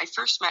said, "I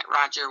first met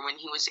Roger when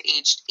he was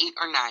aged 8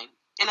 or 9,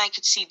 and I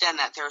could see then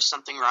that there was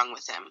something wrong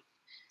with him.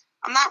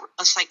 I'm not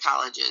a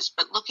psychologist,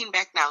 but looking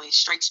back now, he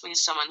strikes me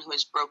as someone who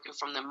is broken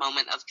from the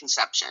moment of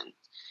conception.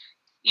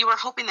 You were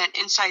hoping that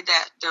inside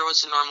that there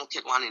was a normal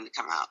kid wanting to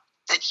come out,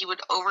 that he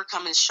would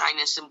overcome his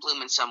shyness and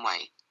bloom in some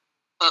way.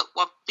 But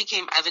what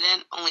became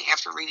evident only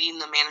after reading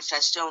the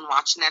manifesto and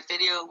watching that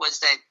video was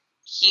that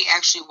he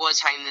actually was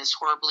hiding this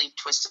horribly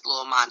twisted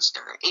little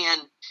monster.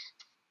 And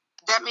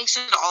that makes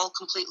it all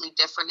completely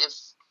different if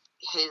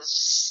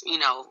his,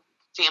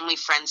 family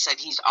friends said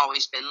he's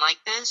always been like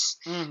this,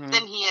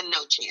 then he had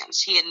no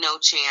chance. He had no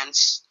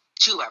chance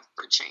to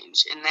ever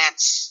change. And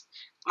that's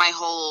my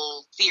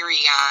whole theory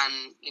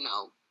on,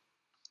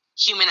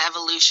 human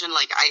evolution.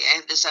 Like, I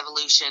have this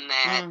evolution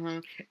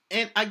that...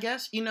 And I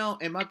guess,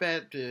 and my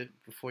bad,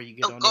 before you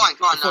get on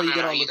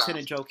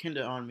Lieutenant Joe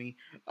Kinder on me,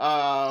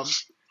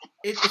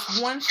 it's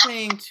one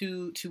thing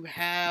to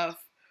have,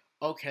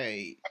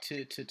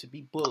 to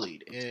be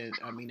bullied, and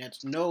I mean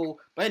that's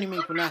by any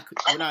means we're not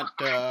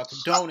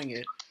condoning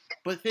it,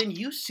 but then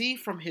you see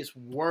from his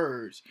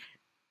words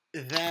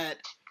that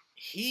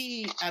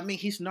he's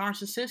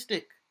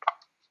narcissistic.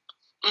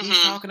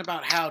 He's talking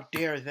about how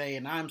dare they,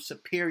 and I'm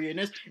superior,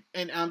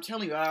 and I'm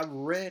telling you, I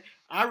read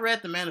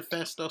the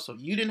manifesto, so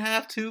you didn't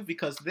have to,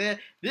 because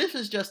this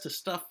is just the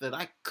stuff that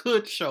I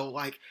could show,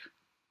 like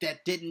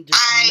that didn't just.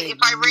 If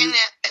I read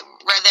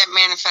that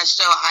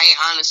manifesto, I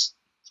honestly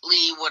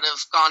would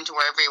have gone to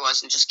wherever he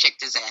was and just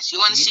kicked his ass. You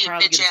want to see a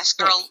bitch ass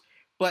girl?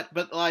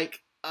 But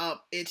like,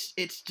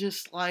 it's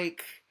just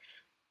like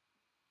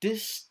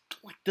this,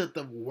 like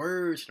the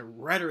words, the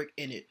rhetoric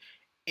in it.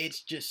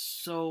 It's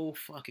just so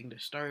fucking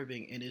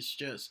disturbing, and it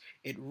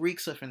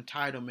reeks of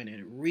entitlement, and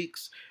it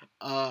reeks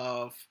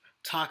of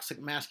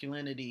toxic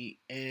masculinity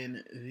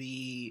in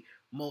the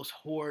most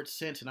horrid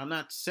sense. And I'm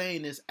not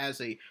saying this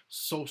as a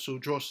social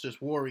justice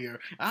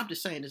warrior. I'm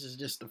just saying this is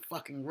just a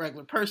fucking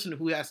regular person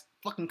who has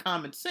fucking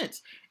common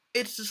sense.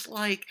 It's just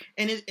like,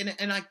 and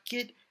I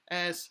get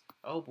as,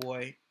 oh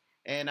boy,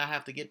 and I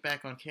have to get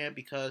back on camp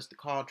because the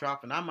call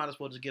dropped, and I might as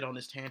well just get on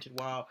this tangent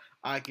while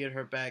I get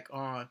her back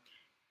on.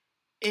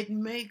 It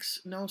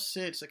makes no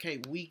sense. Okay,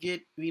 we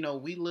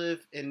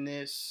live in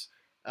this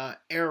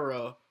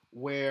era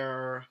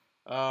where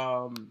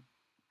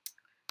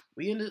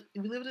we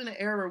lived in an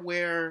era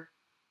where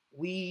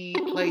we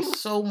play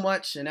so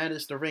much, and that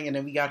is the ring, and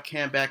then we got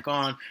Cam back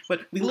on.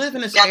 But we live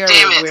in this era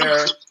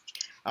where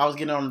I was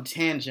getting on a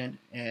tangent,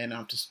 and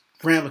I'm just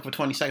rambling for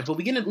 20 seconds. But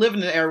we live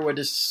in an era where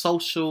there's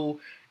social,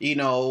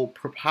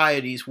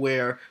 proprieties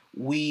where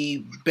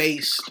we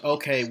based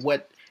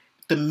what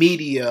the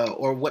media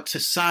or what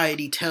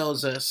society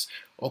tells us,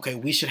 okay,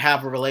 we should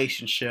have a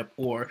relationship,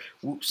 or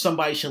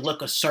somebody should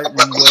look a certain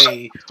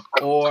way,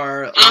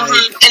 or and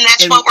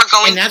that's what we're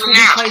going through now. And that's what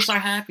we place our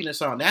happiness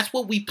on. That's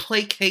what we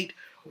placate,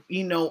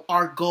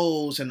 our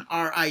goals and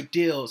our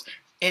ideals.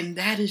 And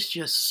that is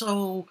just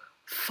so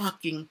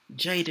fucking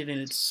jaded, and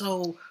it's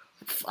so,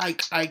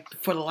 like,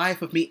 for the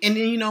life of me. And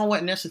then you know what?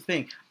 And that's the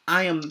thing.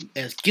 I am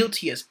as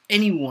guilty as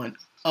anyone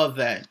of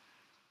that.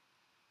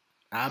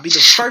 I'll be the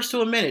first to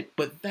admit it,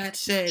 but that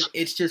said,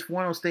 it's just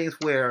one of those things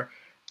where,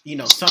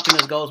 something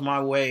that goes my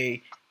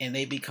way and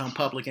they become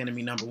public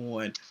enemy number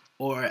one,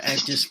 or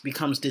it just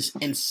becomes this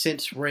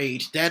incensed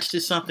rage. That's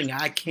just something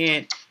I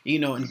can't,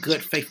 in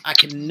good faith, I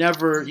can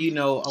never,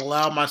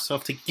 allow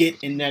myself to get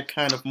in that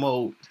kind of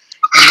mode.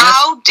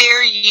 How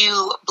dare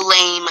you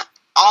blame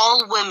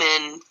all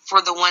women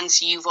for the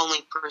ones you've only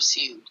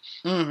pursued?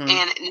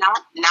 And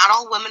not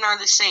all women are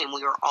the same.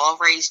 We were all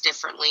raised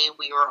differently.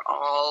 We were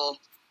all...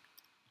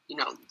 we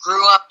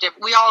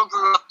all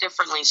grew up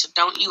differently, so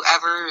don't you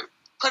ever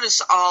put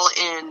us all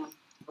in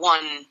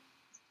one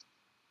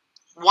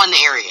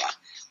area.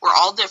 We're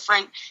all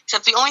different,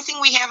 except the only thing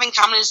we have in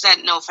common is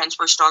that, no offense,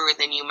 we're stronger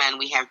than you men,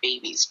 we have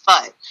babies,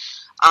 but...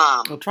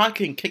 well, try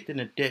getting kicked in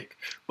the dick,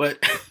 but...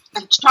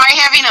 try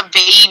having a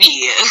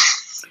baby.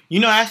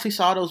 I actually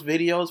saw those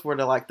videos where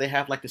they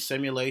have, the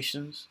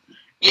simulations.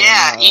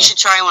 Yeah, you should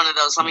try one of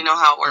those. Let me know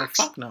how it works.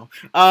 Fuck no.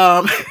 No,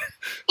 I'm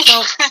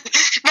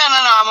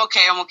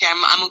okay. I'm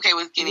okay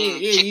with getting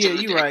kicked in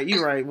the dick.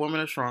 You're right. Women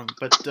are strong.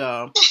 But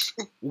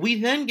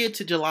we then get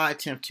to July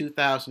 10th,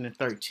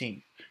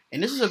 2013.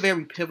 And this is a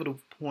very pivotal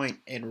point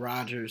in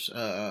Roger's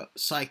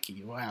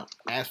psyche. Wow.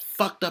 As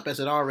fucked up as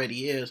it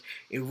already is,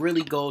 it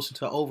really goes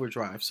into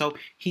overdrive. So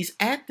he's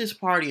at this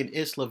party in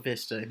Isla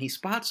Vista, and he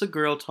spots a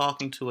girl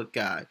talking to a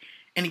guy.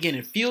 And again,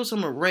 it fills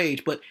him with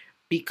rage, but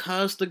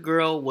because the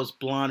girl was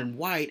blonde and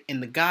white,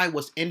 and the guy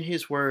was, in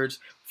his words,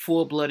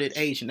 full-blooded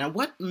Asian. Now,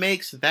 what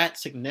makes that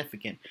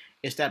significant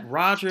is that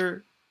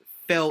Roger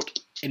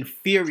felt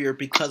inferior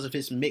because of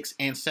his mixed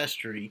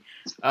ancestry.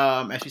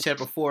 As we said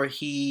before,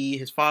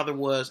 his father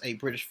was a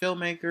British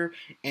filmmaker,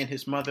 and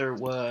his mother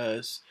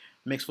was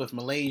mixed with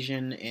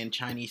Malaysian and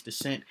Chinese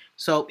descent.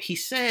 So he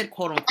said,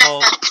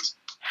 quote-unquote,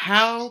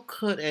 how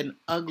could an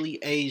ugly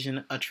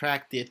Asian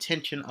attract the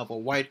attention of a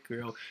white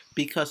girl?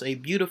 Because a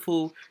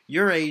beautiful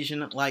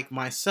Eurasian like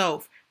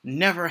myself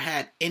never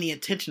had any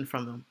attention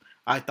from them,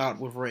 I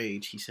thought with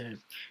rage, he said.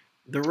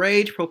 The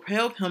rage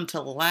propelled him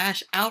to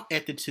lash out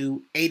at the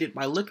two, aided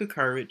by liquor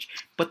courage,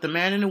 but the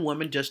man and the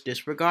woman just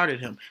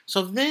disregarded him.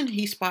 So then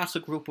he spots a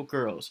group of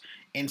girls,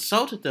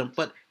 insulted them,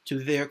 but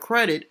to their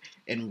credit,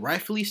 and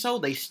rightfully so,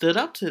 they stood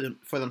up to them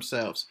for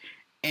themselves.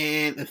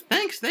 And the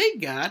thanks they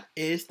got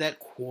is that,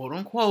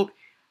 quote-unquote,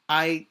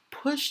 I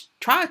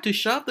tried to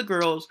shove the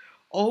girls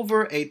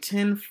over a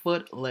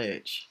 10-foot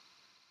ledge.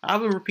 I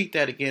will repeat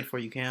that again for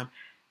you, Cam.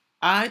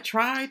 I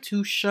tried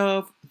to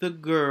shove the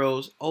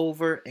girls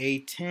over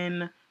a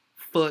 10-foot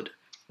 10-foot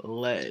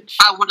ledge.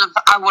 I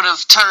would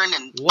have turned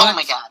and what oh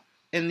my god.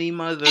 In the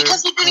mother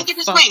because he didn't get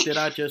his fuck way. did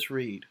I just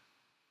read?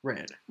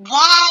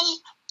 Why?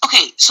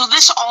 Okay, so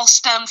this all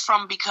stemmed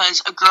from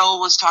because a girl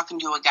was talking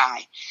to a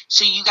guy.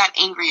 So you got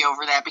angry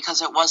over that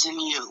because it wasn't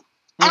you.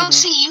 I don't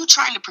see you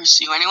trying to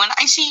pursue anyone.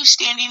 I see you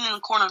standing in the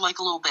corner like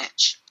a little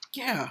bitch.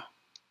 Yeah.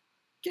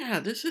 Yeah,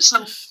 this is so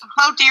just...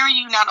 How dare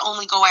you not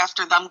only go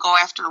after them, go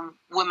after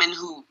women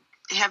who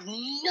have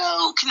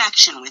no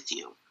connection with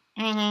you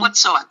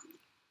whatsoever.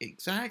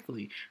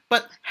 Exactly.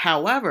 But,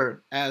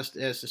 however, as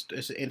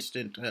the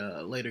incident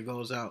later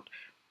goes out,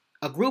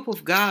 a group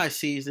of guys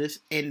sees this,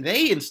 and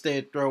they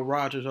instead throw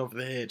Rogers over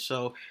the head.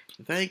 So,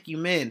 thank you,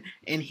 men.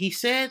 And he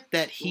said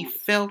that he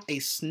felt a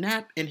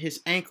snap in his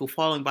ankle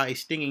followed by a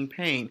stinging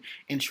pain,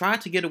 and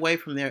tried to get away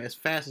from there as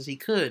fast as he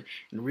could,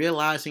 and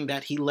realizing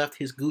that he left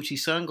his Gucci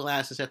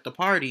sunglasses at the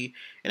party.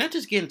 And that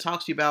just again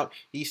talks to you about,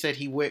 he said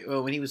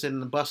when he was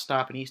in the bus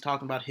stop, and he's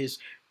talking about his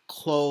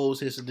clothes,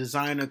 his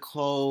designer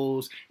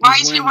clothes. Why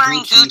is he wearing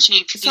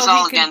Gucci? Because he's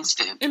all against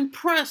it.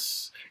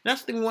 Impress.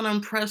 That's the thing. We want to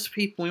impress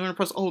people. We want to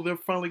impress, oh, they're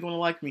finally going to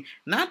like me.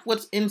 Not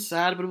what's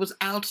inside, but what's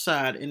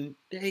outside. And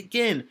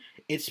again,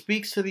 it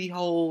speaks to the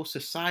whole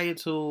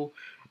societal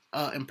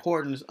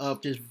importance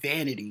of just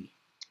vanity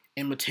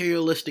and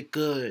materialistic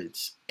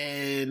goods.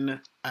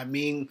 And, I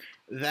mean,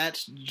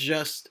 that's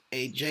just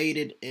a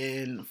jaded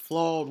and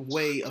flawed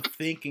way of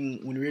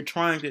thinking when you're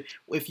trying to...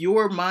 If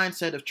your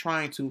mindset of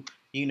trying to,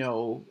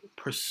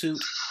 pursue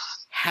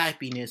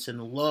happiness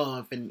and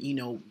love and,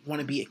 want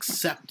to be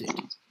accepted...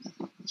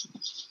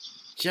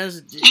 You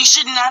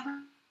should never.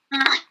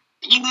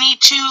 You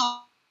need to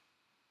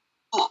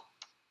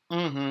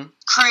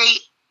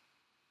create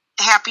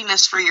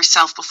happiness for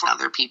yourself before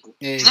other people.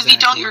 Because if you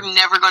don't, you're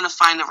never going to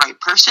find the right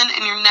person,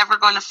 and you're never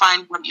going to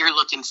find what you're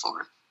looking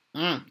for.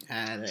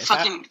 If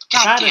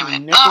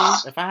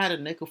I had a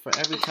nickel for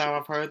every time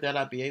I've heard that,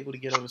 I'd be able to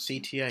get on the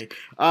CTA.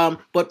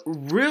 But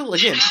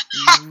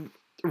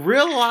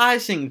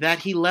realizing that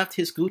he left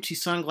his Gucci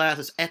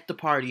sunglasses at the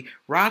party,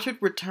 Roger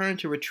returned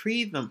to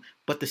retrieve them,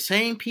 but the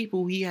same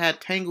people he had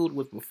tangled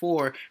with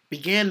before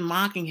began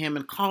mocking him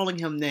and calling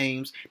him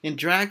names, and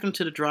dragged him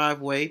to the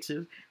driveway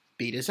to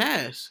beat his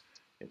ass.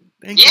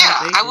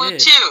 I would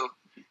too.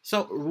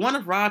 So one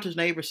of Roger's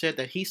neighbors said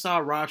that he saw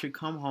Roger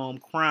come home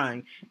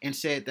crying, and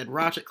said that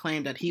Roger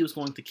claimed that he was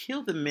going to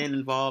kill the men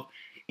involved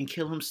and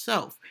kill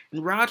himself.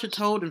 And Roger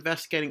told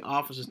investigating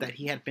officers that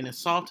he had been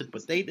assaulted,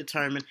 but they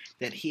determined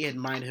that he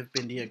might have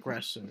been the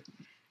aggressor.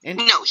 And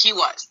no, he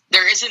was.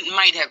 There isn't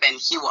might have been.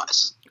 He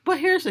was. But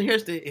here's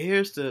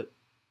the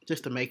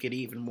just to make it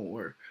even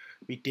more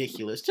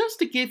ridiculous, just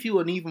to give you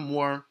an even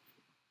more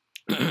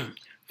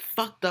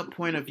fucked up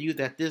point of view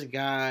that this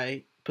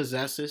guy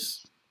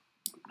possesses.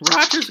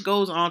 Rogers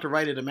goes on to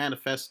write in a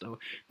manifesto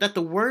that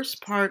the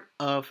worst part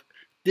of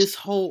this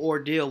whole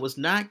ordeal was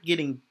not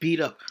getting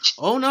beat up.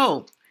 Oh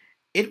no,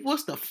 it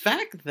was the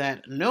fact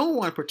that no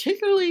one,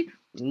 particularly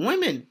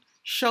women,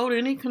 showed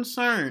any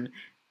concern.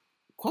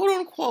 Quote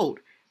unquote,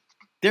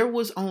 there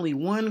was only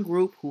one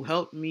group who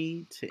helped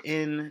me to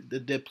end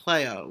the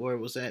playa where it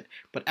was at,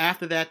 but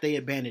after that they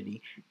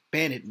abandoned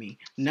me.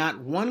 Not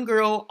one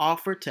girl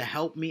offered to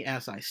help me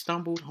as I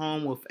stumbled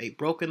home with a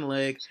broken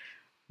leg,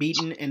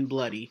 beaten and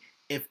bloody.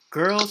 If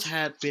girls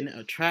had been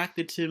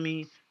attracted to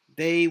me,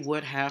 they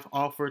would have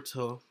offered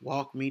to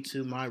walk me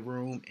to my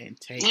room and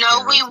take care of me.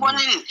 No, we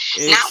wouldn't.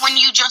 Not when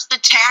you just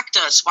attacked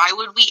us. Why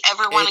would we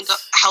ever want to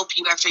help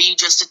you after you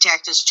just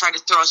attacked us, try to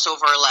throw us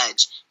over a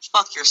ledge?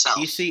 Fuck yourself.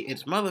 You see,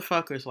 it's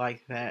motherfuckers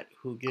like that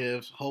who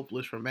gives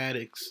hopeless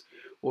romantics,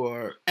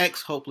 or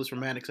ex-hopeless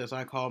romantics as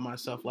I call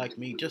myself, like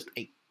me, just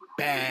a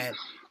bad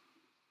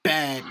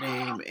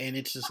name. And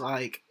it's just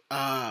like,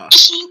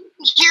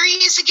 here he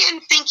is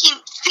again thinking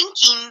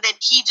that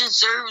he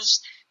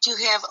deserves to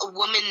have a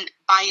woman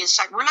by his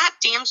side. We're not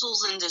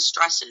damsels in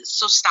distresses,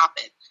 so stop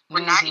it.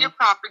 We're not your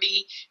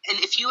property, and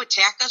if you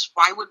attack us,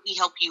 why would we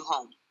help you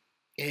home?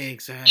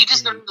 Exactly. You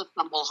deserve to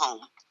stumble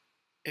home.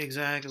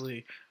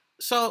 Exactly.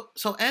 So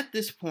at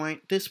this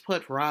point, this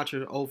put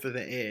Roger over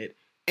the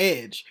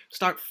edge.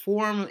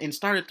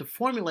 Started to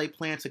formulate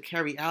plans to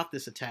carry out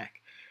this attack.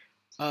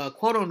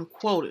 Quote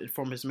unquote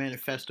from his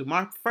manifesto,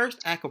 my first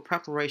act of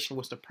preparation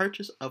was the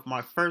purchase of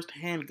my first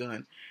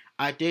handgun.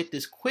 I did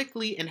this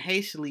quickly and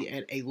hastily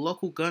at a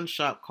local gun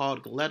shop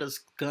called Galetta's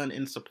Gun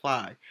and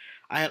Supply.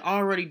 I had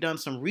already done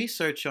some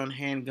research on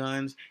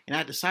handguns, and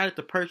I decided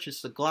to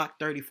purchase the Glock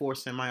 34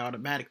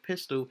 semi-automatic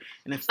pistol.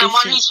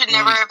 Someone who should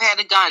never have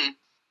had a gun.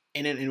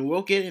 And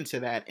we'll get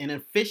into that. An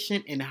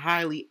efficient and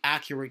highly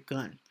accurate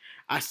gun.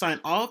 I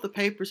signed all of the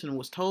papers and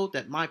was told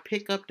that my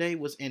pickup day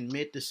was in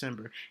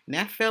mid-December. And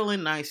that fell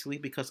in nicely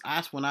because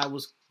that's when I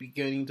was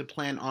beginning to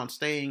plan on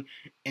staying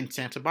in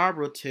Santa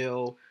Barbara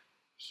till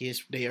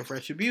his day of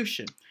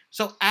retribution.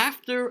 So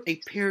after a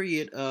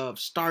period of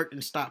start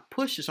and stop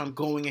pushes on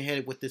going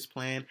ahead with this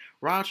plan,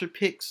 Roger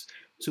picks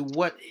to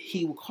what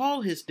he would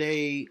call his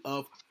day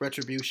of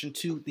retribution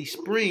to the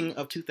spring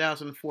of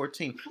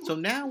 2014. So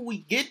now we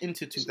get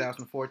into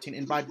 2014,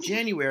 and by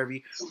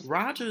January,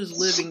 Roger is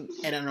living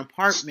at an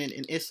apartment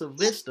in Isla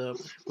Vista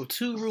with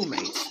two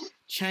roommates,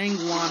 Chang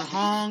Wan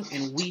Hong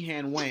and Wei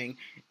Han Wang.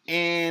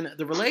 And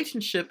the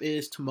relationship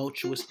is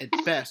tumultuous at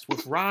best,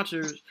 with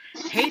Rogers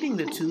hating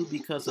the two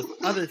because of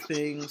other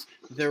things,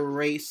 their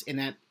race, and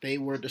that they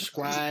were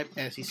described,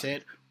 as he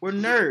said, were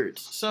nerds.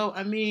 So,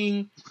 I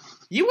mean,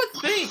 you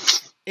would think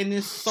in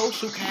this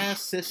social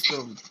caste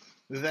system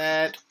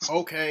that,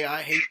 okay,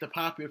 I hate the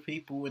popular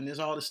people and there's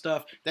all this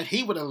stuff, that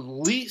he would at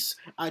least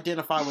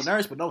identify with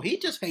nerds, but no, he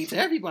just hates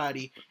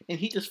everybody, and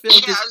he just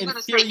feels this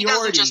inferiority. He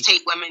doesn't just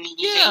hate women,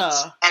 he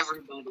hates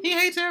everybody. He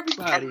hates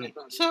everybody.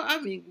 So, I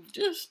mean,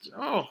 just,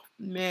 oh,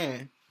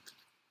 man.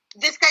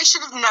 This guy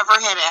should have never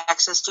had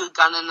access to a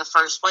gun in the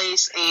first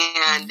place,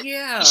 and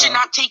he should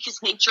not take his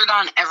hatred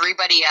on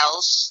everybody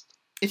else.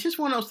 It's just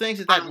one of those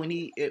things that when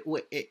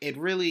it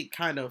really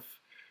kind of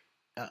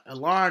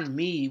alarmed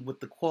me with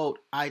the quote,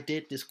 "I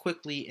did this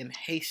quickly and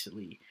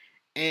hastily,"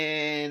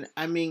 and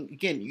I mean,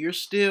 again, you're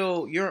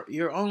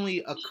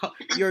only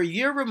you're a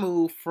year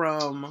removed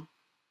from,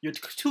 you're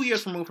 2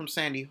 years removed from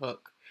Sandy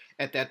Hook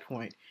at that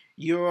point.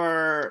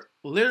 You're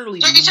literally,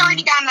 he's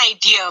already got an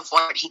idea of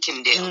what he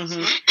can do.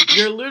 Mm-hmm.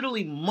 You're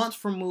literally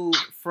months removed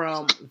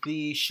from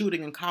the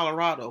shooting in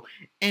Colorado,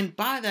 and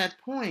by that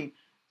point,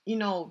 you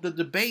know, the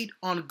debate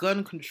on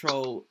gun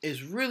control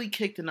is really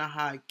kicked into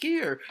high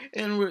gear.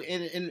 And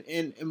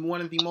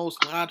one of the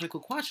most logical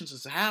questions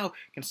is, how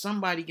can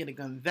somebody get a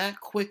gun that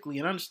quickly?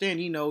 And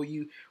understand, you know,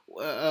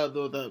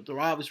 the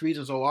obvious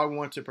reasons, I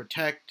want to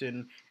protect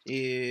and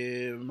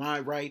my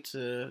right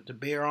to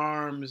bear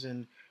arms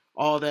and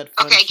all that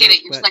fun Okay, I get shit,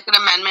 it. Your Second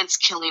Amendment's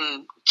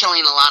killing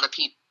a lot of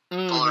people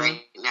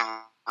right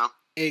now.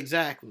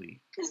 Exactly.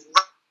 Because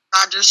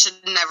Roger should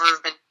never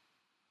have been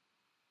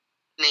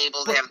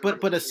able to have...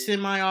 But a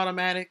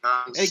semi-automatic?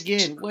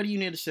 Again, what do you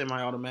need a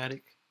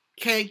semi-automatic?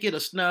 Can't get a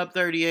snub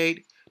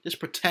 38. Just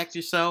protect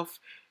yourself.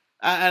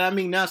 I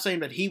mean, not saying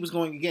that he was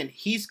going... Again,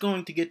 he's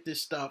going to get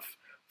this stuff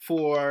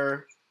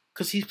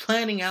because he's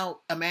planning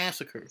out a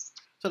massacre.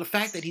 So the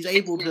fact that he's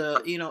able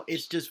to, you know,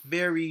 it's just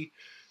very...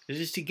 It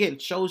just, again,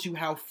 shows you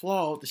how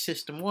flawed the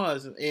system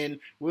was. And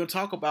we're going to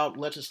talk about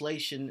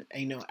legislation,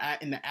 you know,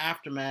 in the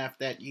aftermath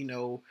that, you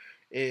know,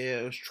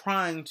 is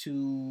trying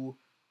to,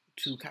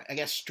 I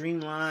guess,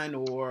 streamline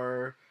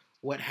or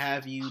what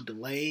have you,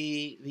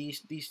 delay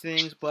these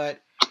things.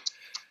 But,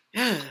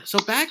 yeah, so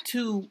back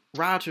to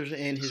Rogers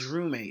and his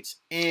roommates.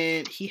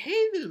 And he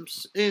hated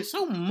them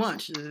so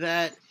much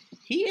that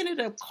he ended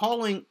up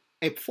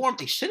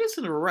performed a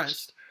citizen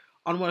arrest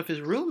on one of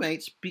his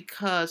roommates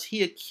because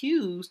he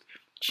accused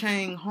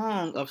Chang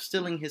Hong of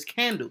stealing his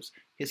candles.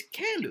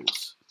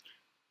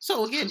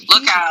 So again, he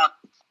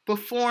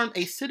performed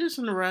a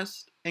citizen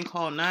arrest and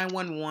called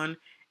 911,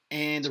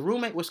 and the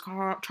roommate was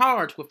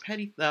charged with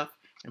petty theft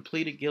and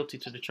pleaded guilty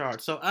to the charge.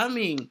 So I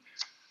mean,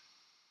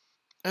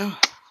 come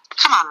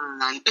on,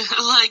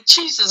 like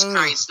Jesus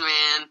Christ,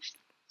 man.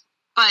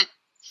 But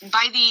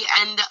by the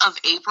end of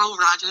April,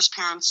 Roger's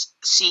parents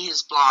see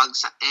his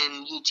blogs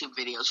and YouTube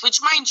videos. Which,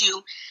 mind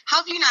you, how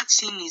have you not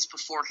seen these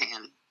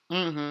beforehand?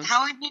 Mm-hmm.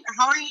 How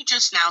are you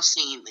just now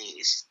seeing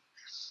these?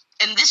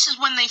 And this is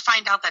when they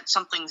find out that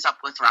something's up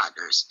with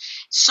Rogers.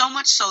 So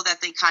much so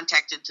that they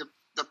contacted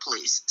the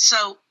police.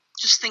 So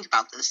just think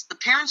about this. The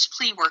parents'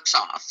 plea works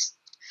off,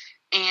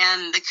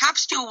 and the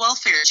cops do a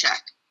welfare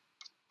check.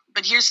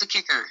 But here's the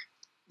kicker.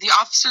 The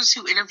officers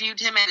who interviewed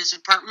him at his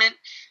apartment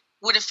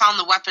would have found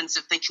the weapons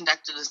if they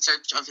conducted a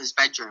search of his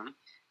bedroom.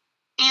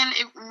 And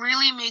it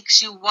really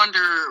makes you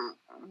wonder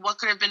what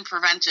could have been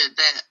prevented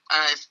that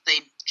if they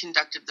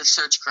conducted the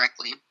search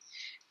correctly.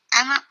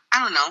 I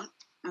don't know.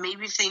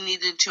 Maybe if they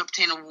needed to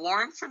obtain a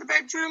warrant for the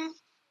bedroom.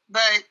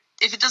 But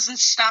if it doesn't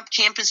stop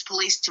campus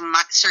police to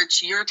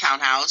search your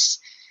townhouse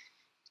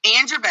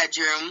and your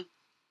bedroom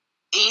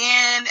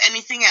and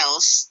anything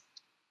else,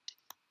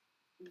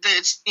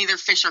 that's neither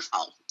fish or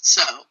fowl.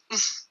 So,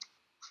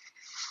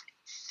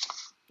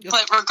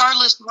 but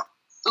regardless,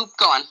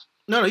 go on.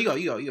 No, you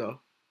go.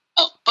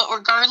 Oh, but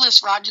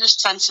regardless,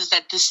 Rogers senses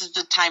that this is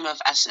the time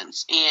of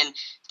essence, and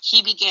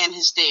he began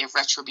his day of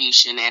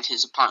retribution at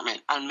his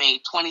apartment on May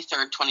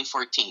 23rd,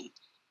 2014,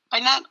 by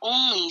not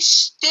only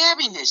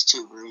stabbing his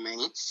two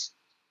roommates,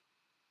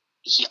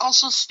 he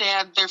also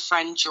stabbed their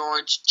friend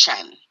George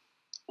Chen.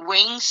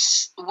 Wang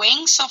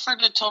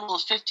suffered a total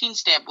of 15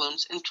 stab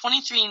wounds and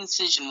 23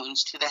 incision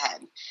wounds to the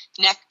head,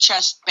 neck,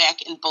 chest, back,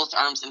 and both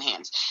arms and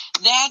hands.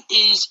 That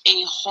is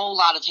a whole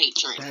lot of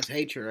hatred. That's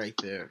hatred right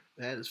there.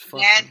 That is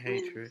fucking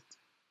hatred.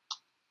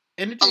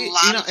 And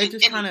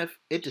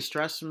it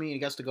distresses me. It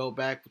gets to go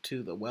back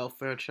to the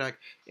welfare check.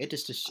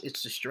 It's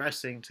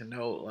distressing to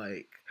know,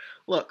 like,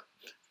 look,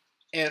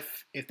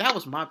 if that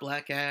was my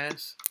black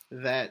ass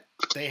that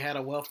they had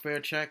a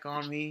welfare check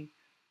on me,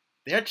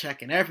 they're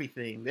checking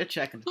everything. They're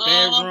checking the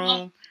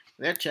bedroom.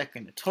 They're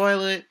checking the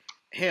toilet.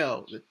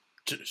 Hell,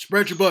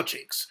 spread your butt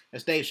cheeks,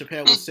 as Dave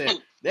Chappelle would say.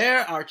 They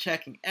are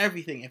checking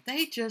everything. If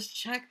they just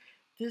check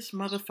this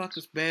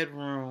motherfucker's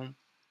bedroom,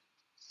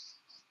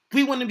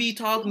 we wouldn't be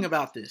talking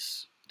about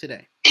this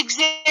today.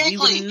 Exactly. We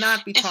would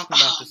not be talking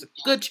about this. A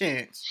good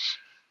chance.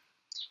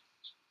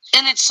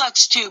 And it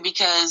sucks, too,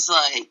 because,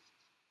 like,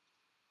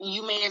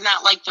 you may have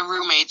not liked the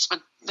roommates,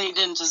 but they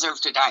didn't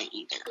deserve to die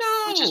either.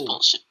 No. Which is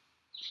bullshit.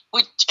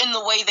 In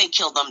the way they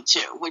killed them,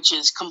 too, which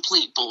is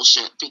complete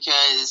bullshit,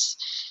 because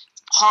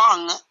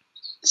Hong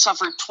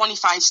suffered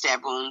 25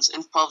 stab wounds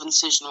and 12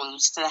 incision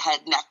wounds to the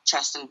head, neck,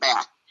 chest, and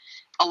back,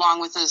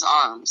 along with his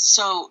arms.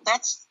 So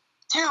that's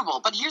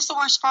terrible. But here's the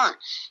worst part.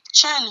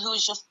 Chen, who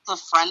was just the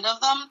friend of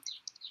them,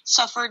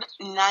 suffered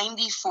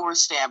 94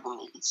 stab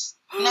wounds.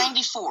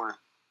 94.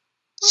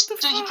 So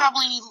he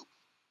probably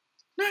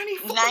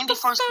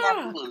 94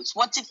 stab wounds.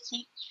 What did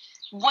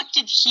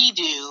he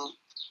do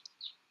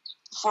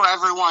for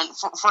everyone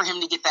for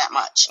him to get that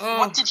much?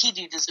 What did he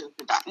do to deserve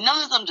to die?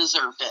 None of them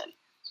deserved it.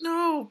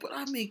 No, but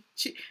I mean,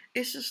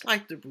 it's just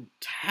like the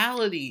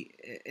brutality.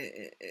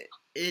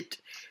 And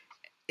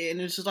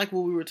it's just like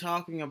what we were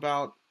talking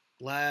about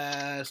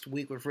last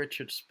week with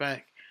Richard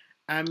Speck.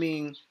 I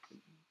mean,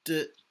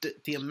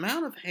 the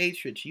amount of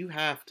hatred you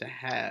have to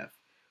have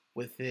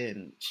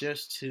within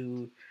just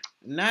to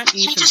not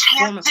even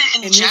form.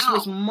 And this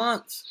was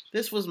months.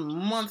 This was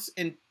months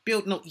and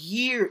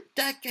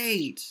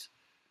decades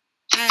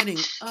adding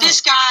up. This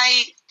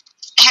guy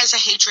has a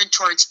hatred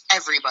towards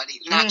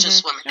everybody, not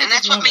just women. And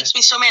that's what makes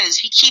me so mad is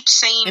he keeps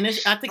saying and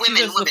I think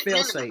women, this is a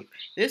fail-safe.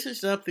 This is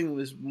something that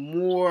was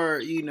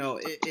more,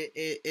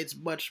 it's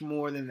much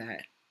more than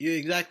that. You're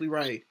exactly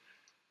right.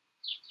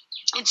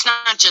 It's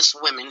not just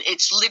women.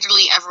 It's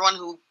literally everyone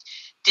who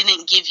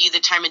didn't give you the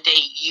time of day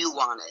you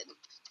wanted.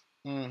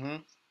 Mm-hmm.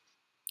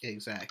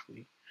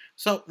 Exactly.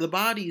 So the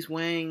bodies,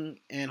 Wang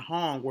and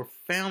Hong, were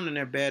found in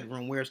their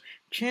bedroom, whereas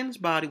Chen's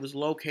body was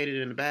located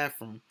in the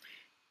bathroom.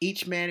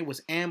 Each man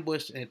was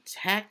ambushed and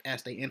attacked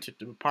as they entered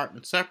the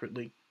apartment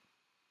separately.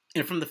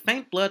 And from the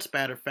faint blood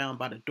spatter found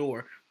by the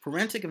door,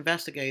 forensic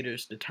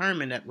investigators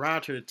determined that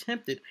Roger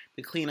attempted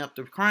to clean up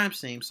the crime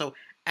scene. So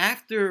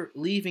after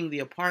leaving the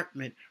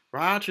apartment,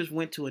 Rogers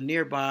went to a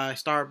nearby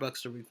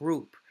Starbucks to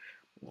regroup.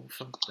 Well,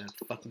 fuck that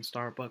fucking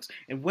Starbucks.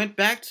 And went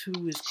back to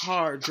his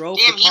car, drove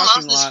the parking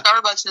lot. Damn, he loves the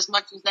Starbucks as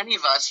much as any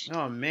of us.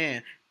 Oh,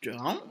 man. I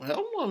don't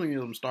want to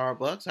use them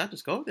Starbucks. I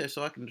just go there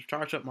so I can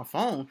charge up my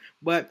phone.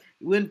 But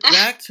went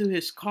back to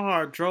his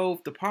car,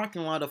 drove the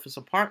parking lot of his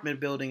apartment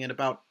building at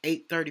about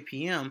 8:30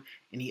 p.m.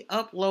 And he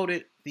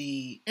uploaded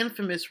the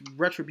infamous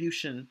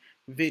Retribution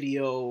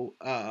video.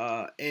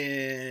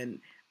 And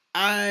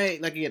I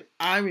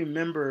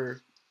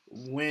remember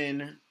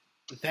when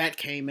that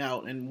came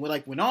out. And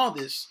when all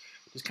this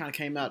kind of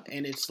came out.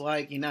 And it's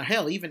like,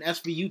 hell, even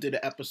SVU did an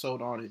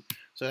episode on it.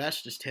 So that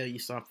should just tell you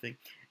something.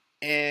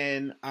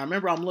 And I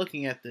remember I'm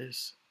looking at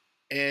this,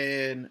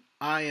 and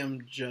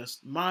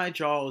my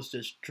jaw is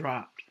just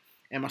dropped.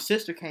 And my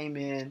sister came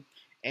in,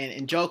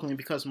 and jokingly,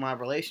 because of my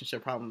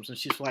relationship problems, and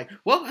she's like,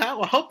 well,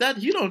 I hope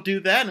that you don't do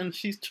that. And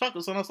she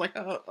chuckles, and I was like,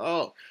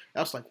 oh. I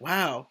was like,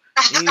 wow.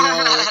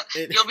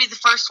 You'll be the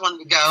first one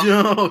to go.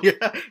 No,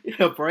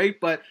 yeah, right?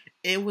 But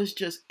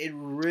it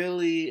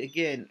really,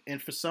 again, and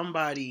for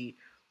somebody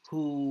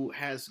who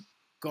has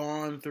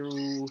gone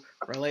through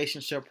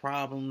relationship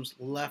problems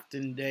left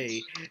and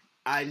day,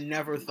 I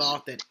never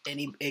thought that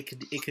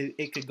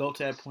it could go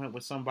to that point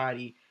where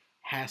somebody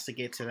has to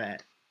get to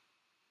that.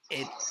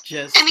 It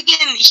just, and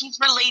again, he's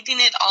relating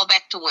it all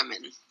back to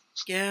women.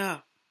 Yeah.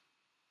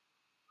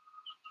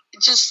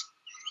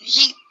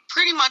 He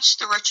pretty much,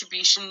 the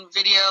Retribution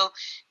video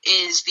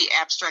is the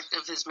abstract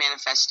of his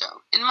manifesto.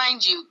 And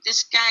mind you,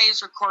 this guy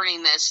is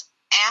recording this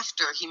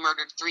after he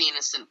murdered 3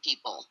 innocent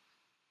people.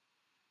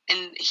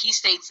 And he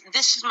states,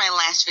 "This is my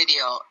last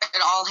video.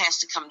 It all has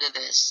to come to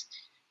this.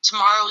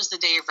 Tomorrow is the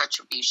day of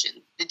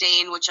retribution, the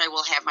day in which I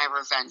will have my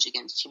revenge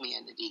against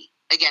humanity,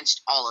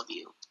 against all of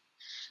you.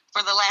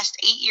 For the last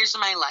 8 years of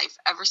my life,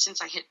 ever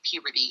since I hit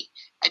puberty,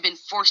 I've been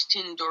forced to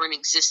endure an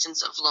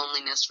existence of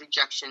loneliness,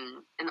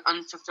 rejection, and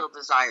unfulfilled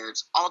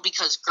desires, all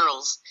because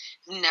girls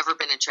have never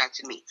been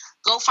attracted to me.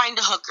 Go find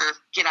a hooker,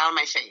 get out of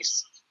my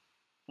face.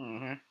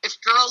 Mm-hmm.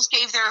 If girls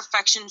gave their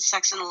affection,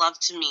 sex, and love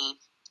to me,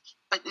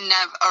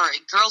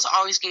 girls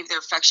always gave their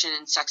affection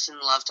and sex and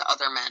love to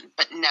other men,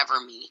 but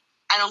never me.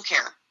 I don't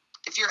care.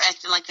 If you're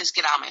acting like this,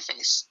 get out of my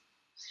face.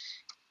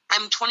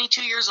 I'm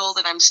 22 years old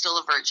and I'm still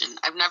a virgin.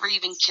 I've never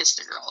even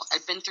kissed a girl.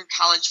 I've been through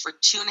college for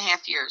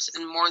 2.5 years,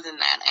 and more than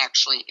that,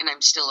 actually, and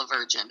I'm still a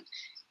virgin.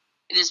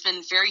 It has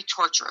been very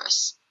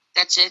torturous.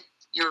 That's it?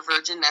 You're a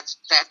virgin?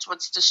 That's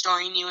what's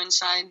destroying you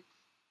inside?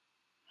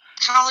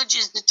 College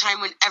is the time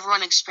when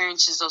everyone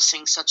experiences those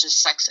things such as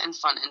sex and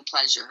fun and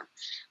pleasure.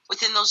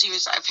 Within those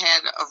years, I've had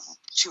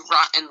to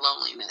rot in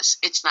loneliness.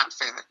 It's not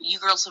fair. You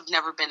girls have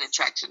never been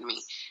attracted to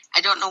me.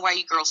 I don't know why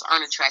you girls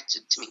aren't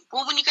attracted to me.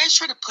 Well, when you guys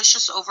try to push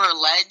us over a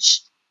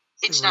ledge,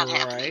 it's not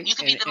happening. You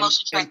could be the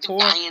most attractive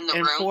guy in the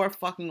room. And pour a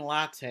fucking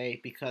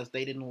latte because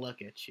they didn't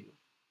look at you.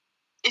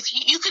 If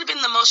you could have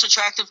been the most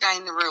attractive guy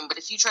in the room, but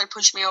if you try to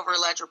push me over a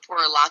ledge or pour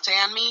a latte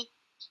on me,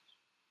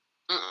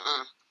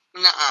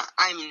 Nuh-uh,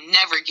 I'm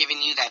never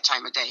giving you that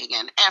time of day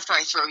again after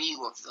I throw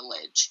you over the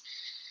ledge.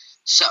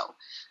 So,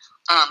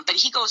 but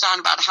he goes on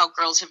about how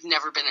girls have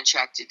never been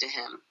attracted to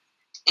him.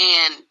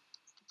 And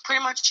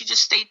pretty much he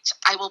just states,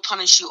 I will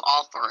punish you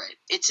all for it.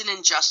 It's an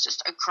injustice,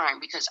 a crime,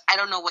 because I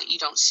don't know what you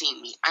don't see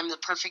in me. I'm the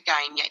perfect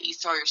guy, and yet you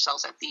throw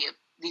yourselves at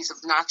these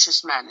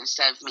obnoxious men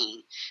instead of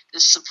me, the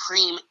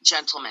supreme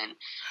gentleman.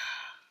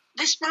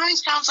 This guy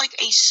sounds like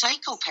a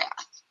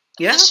psychopath.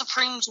 Yeah. The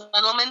supreme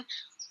gentleman.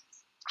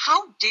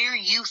 How dare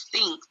you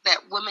think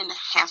that women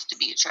have to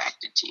be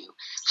attracted to you?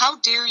 How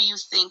dare you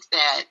think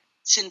that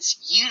since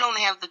you don't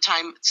have the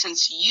time,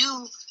 since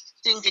you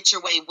didn't get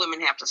your way, women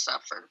have to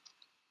suffer?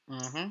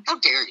 Mm-hmm. How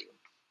dare you?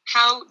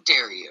 How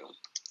dare you?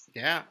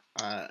 Yeah.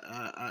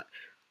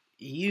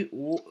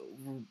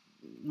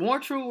 More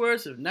true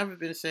words have never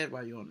been said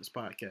by you on this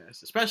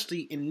podcast,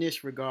 especially in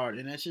this regard.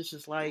 And that's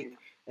just like,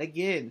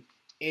 again,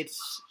 it's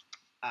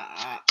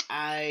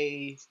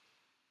I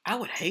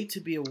would hate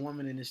to be a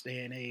woman in this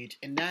day and age,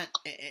 and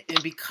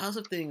because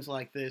of things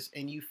like this,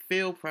 and you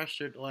feel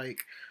pressured, like,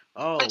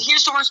 oh. But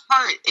here's the worst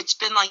part: it's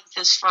been like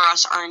this for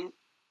us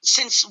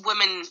since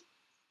women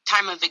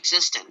time of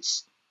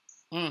existence.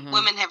 Mm-hmm.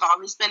 Women have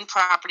always been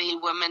property.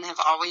 Women have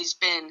always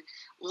been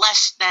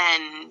less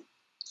than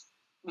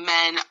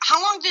men.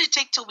 How long did it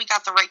take till we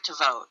got the right to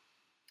vote?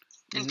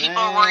 And people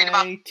are worried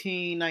about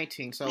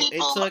 1919. So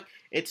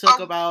it took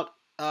about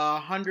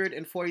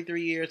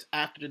 143 years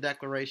after the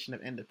Declaration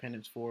of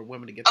Independence for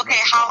women to get the right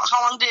to vote.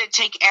 How long did it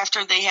take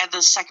after they had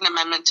the Second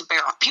Amendment to bear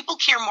arms? People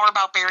care more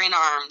about bearing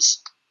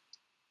arms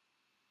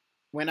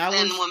than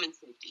women's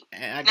safety.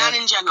 Not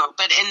in general,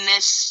 but in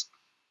this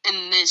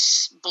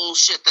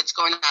bullshit that's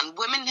going on.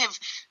 Women have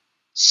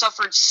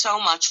suffered so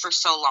much for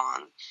so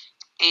long,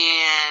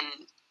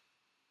 and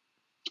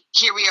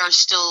here we are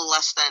still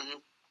less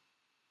than...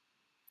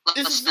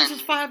 This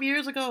was 5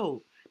 years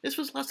ago. This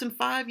was less than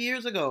 5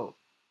 years ago.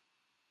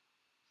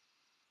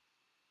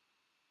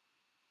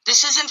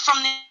 This isn't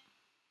from the...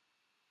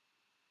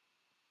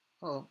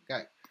 Oh,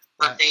 okay.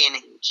 Day and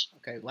age.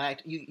 Okay,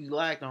 you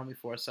lagged on me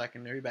for a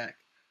second. There, you're back.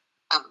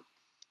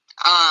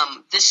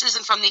 This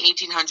isn't from the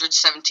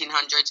 1800s,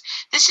 1700s.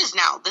 This is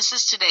now. This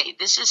is today.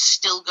 This is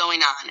still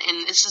going on,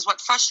 and this is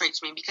what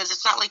frustrates me, because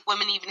it's not like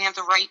women even have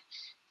the right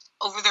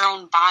over their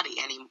own body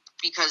anymore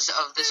because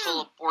of this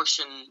whole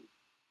abortion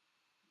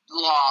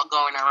law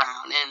going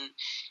around, and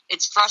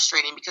it's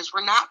frustrating because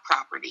we're not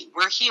property.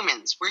 We're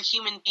humans. We're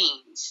human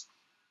beings.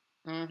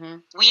 Mm-hmm.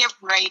 We have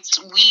rights.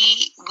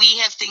 We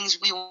have things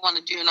we want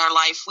to do in our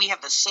life. We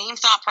have the same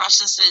thought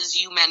processes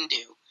you men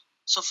do.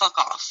 So fuck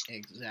off.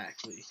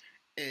 Exactly.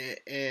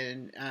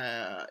 And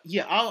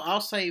yeah,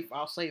 I'll save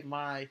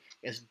my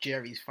as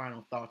Jerry's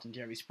final thoughts and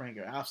Jerry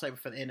Springer. I'll save it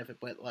for the end of it.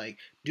 But like,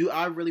 do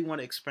I really want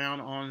to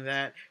expound on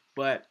that?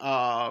 But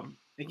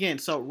again,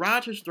 so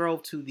Rogers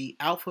drove to the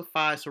Alpha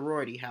Phi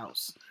sorority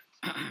house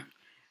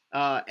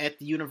at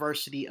the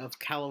University of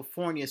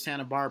California,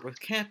 Santa Barbara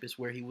campus,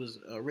 where he was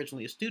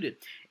originally a student.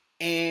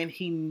 And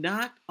he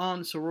knocked on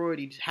the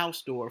sorority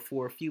house door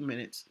for a few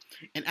minutes.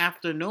 And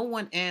after no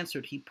one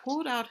answered, he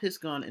pulled out his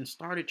gun and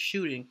started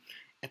shooting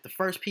at the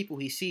first people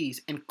he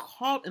sees. And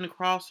caught in the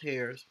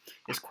crosshairs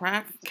is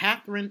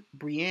Catherine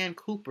Brianne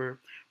Cooper,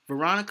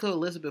 Veronica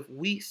Elizabeth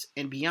Weiss,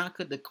 and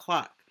Bianca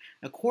DeClock.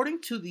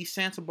 According to the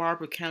Santa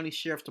Barbara County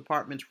Sheriff's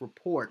Department's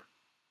report,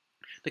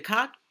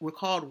 DeClock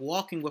recalled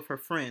walking with her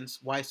friends,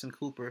 Weiss and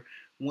Cooper,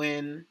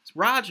 when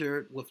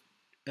Roger, with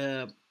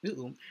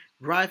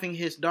driving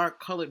his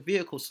dark-colored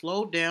vehicle,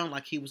 slowed down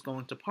like he was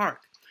going to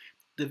park.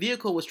 The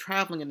vehicle was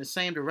traveling in the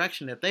same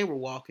direction that they were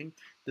walking.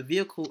 The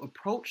vehicle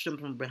approached them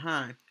from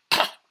behind.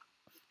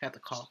 Had to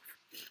cough.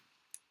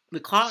 The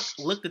clock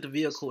looked at the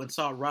vehicle and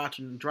saw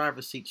Roger in the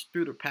driver's seat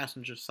through the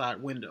passenger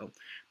side window.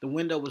 The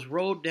window was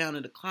rolled down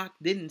and the clock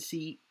didn't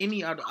see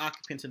any other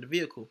occupants in the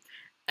vehicle.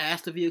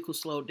 As the vehicle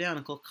slowed down,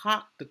 the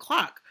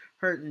clock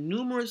heard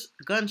numerous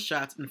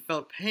gunshots and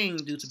felt pain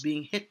due to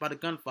being hit by the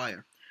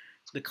gunfire.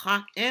 The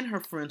clock and her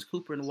friends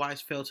Cooper and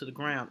Weiss fell to the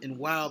ground, and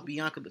while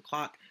Bianca the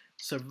clock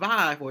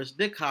survived, or it's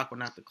the clock, or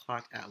not the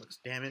clock, Alex,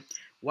 damn it.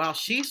 While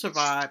she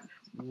survived,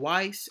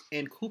 Weiss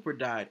and Cooper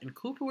died, and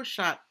Cooper was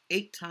shot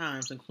 8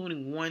 times,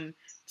 including one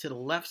to the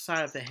left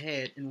side of the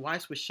head, and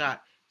Weiss was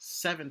shot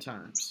 7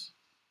 times.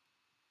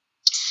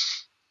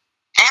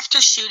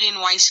 After shooting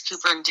Weiss,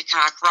 Cooper, and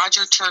DeClock,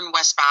 Roger turned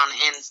westbound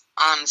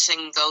on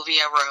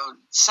Segovia Road,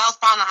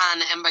 southbound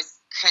on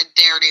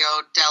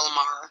Embarcadero Del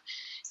Mar,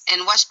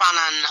 and westbound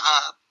on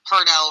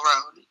Pardell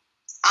Road.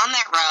 On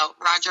that route,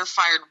 Roger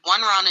fired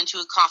one round into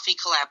a coffee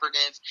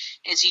collaborative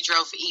as he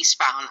drove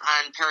eastbound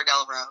on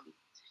Pardell Road.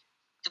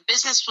 The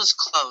business was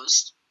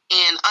closed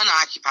and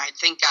unoccupied,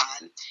 thank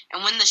God.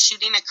 And when the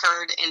shooting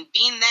occurred, and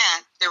being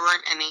that, there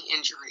weren't any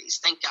injuries,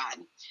 thank God.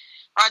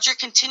 Roger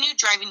continued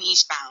driving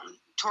eastbound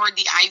toward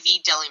the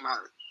IV Deli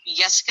Mart.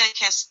 Jessica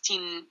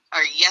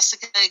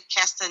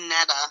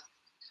Castaneda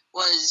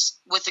was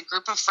with a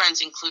group of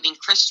friends, including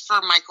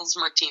Christopher Michaels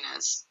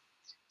Martinez.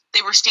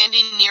 They were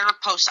standing near a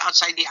post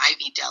outside the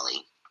IV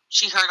Deli.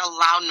 She heard a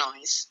loud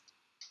noise.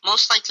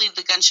 most likely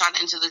the gunshot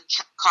into the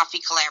Coffee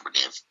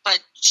Collaborative. But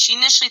she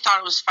initially thought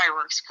it was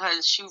fireworks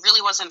because she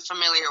really wasn't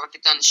familiar with the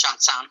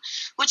gunshot sound.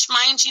 Which,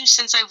 mind you,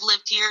 since I've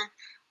lived here,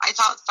 I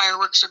thought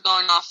fireworks are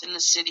going off in the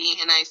city,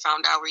 and I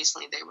found out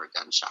recently they were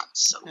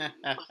gunshots. So.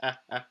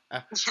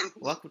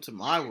 Welcome to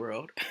my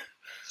world.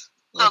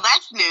 So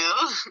that's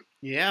new.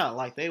 Yeah,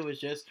 like they was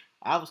just,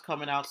 I was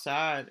coming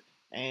outside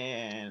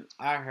and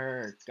I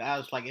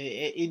was like,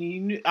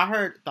 I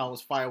heard, thought it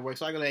was fireworks.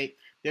 So I go like,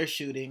 they're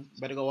shooting.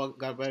 Better go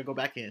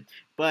back in.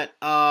 But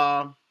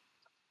yeah.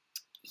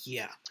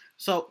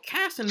 So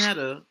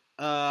Castaneda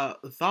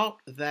thought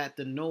that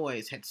the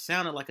noise had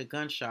sounded like a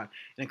gunshot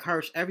and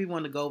encouraged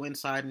everyone to go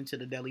inside into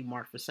the Deli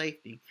Mart for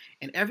safety.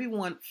 And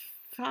everyone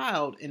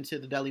filed into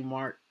the Deli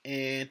Mart,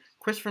 and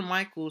Christopher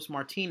Michaels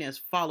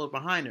Martinez followed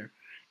behind her.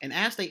 And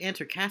as they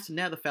entered,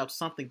 Castaneda felt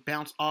something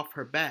bounce off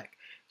her back.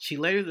 She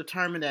later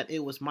determined that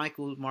it was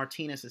Michael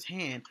Martinez's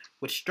hand,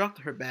 which struck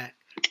her back,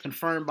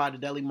 confirmed by the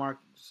Deli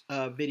Mart's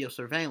video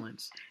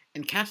surveillance.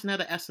 And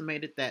Castaneda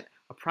estimated that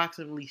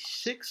approximately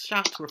 6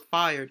 shots were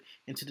fired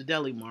into the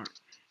Deli Mart.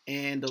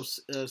 And those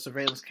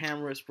surveillance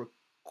cameras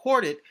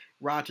recorded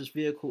Rogers'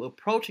 vehicle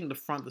approaching the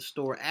front of the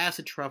store as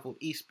it traveled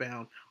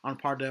eastbound on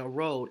Pardell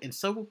Road. And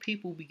several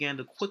people began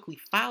to quickly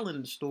file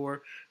in the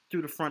store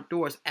through the front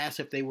doors as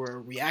if they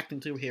were reacting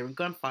to hearing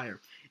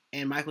gunfire.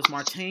 And Michael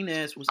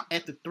Martinez was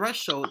at the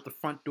threshold of the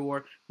front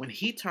door when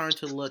he turned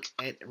to look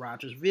at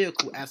Rogers'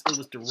 vehicle as it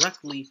was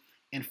directly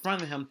in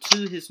front of him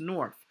to his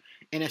north.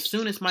 And as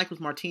soon as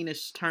Michael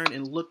Martinez turned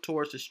and looked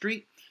towards the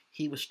street,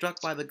 he was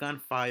struck by the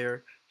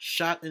gunfire,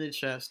 shot in the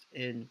chest,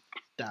 and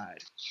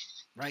died.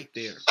 Right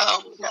there.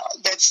 Oh, no,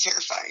 that's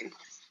terrifying.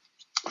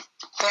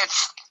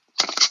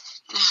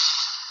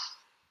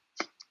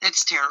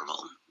 That's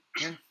terrible.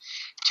 Yeah.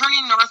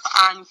 Turning north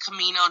on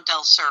Camino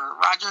del Sur,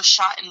 Rogers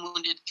shot and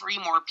wounded 3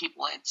 more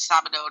people at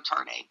Sabado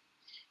Tarde,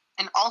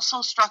 and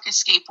also struck a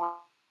skateboarder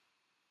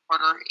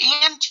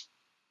and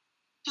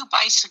 2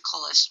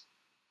 bicyclists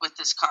with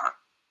his car.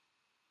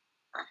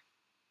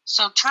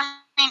 So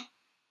turning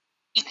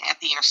at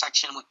the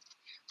intersection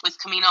with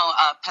Camino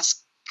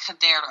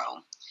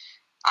Pescadero,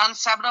 on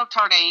Sabado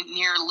Tarde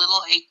near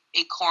Little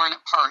Acorn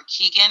Park,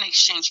 he again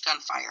exchanged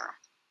gunfire,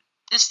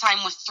 this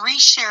time with 3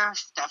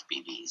 sheriff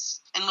FBVs,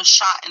 and was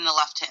shot in the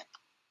left hip.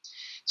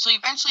 So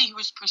eventually he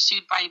was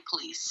pursued by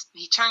police.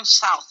 He turned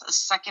south a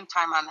second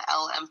time on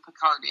El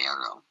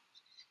Empacadero.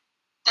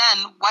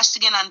 Then, west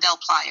again on Del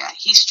Playa,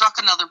 he struck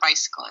another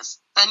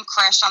bicyclist, then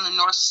crashed on the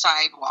north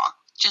sidewalk,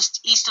 just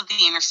east of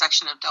the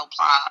intersection of Del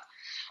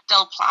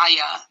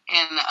Playa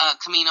and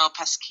Camino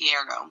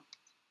Pesquero.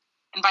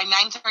 And by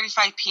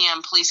 9:35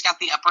 p.m., police got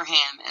the upper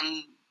hand,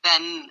 and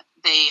then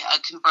they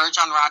converged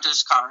on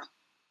Rogers' car.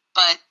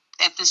 But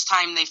at this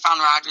time, they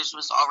found Rogers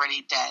was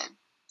already dead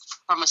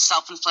from a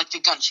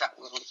self-inflicted gunshot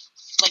wound,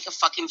 like a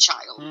fucking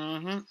child.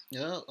 Mm-hmm.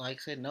 Yeah, like I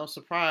said, no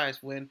surprise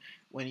when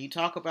you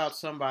talk about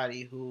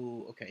somebody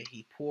who, okay,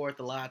 he poured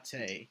the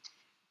latte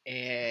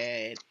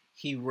and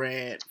he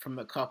ran from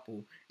the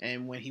couple,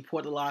 and when he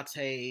poured the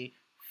latte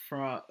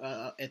from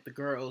at the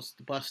girls'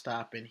 bus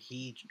stop, and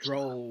he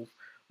drove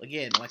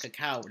again like a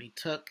coward. He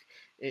took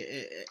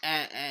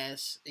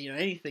as you know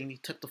anything. He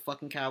took the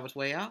fucking coward's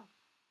way out.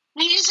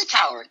 He is a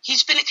coward.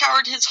 He's been a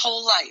coward his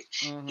whole life.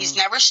 Mm-hmm. He's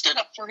never stood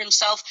up for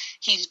himself.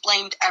 He's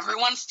blamed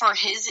everyone for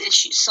his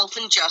issues,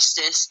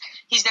 self-injustice.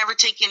 He's never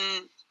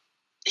taken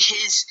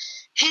his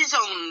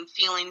own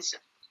feelings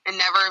and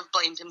never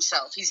blamed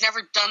himself. He's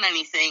never done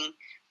anything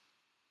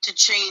to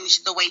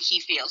change the way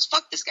he feels.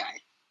 Fuck this guy.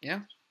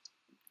 Yeah.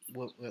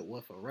 With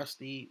a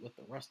rusty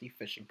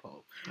fishing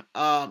pole.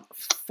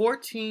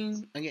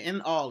 14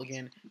 in all.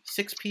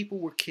 6 people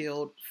were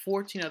killed,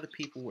 14 other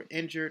people were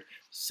injured,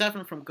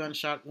 7 from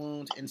gunshot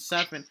wounds, and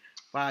 7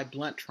 by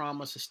blunt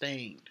trauma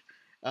sustained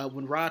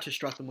when Rogers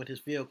struck them with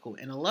his vehicle.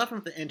 And 11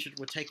 of the injured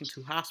were taken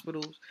to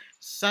hospitals.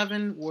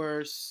 7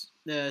 were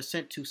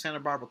sent to Santa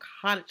Barbara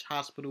Cottage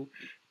Hospital.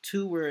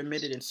 2 were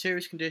admitted in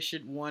serious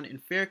condition, 1 in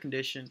fair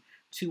condition.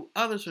 2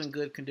 others were in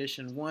good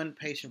condition. 1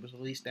 patient was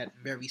released that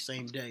very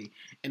same day.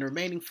 And the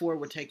remaining 4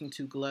 were taken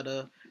to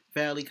Goleta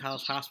Valley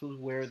College Hospital,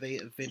 where they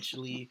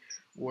eventually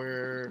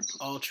were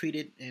all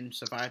treated and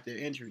survived their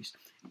injuries.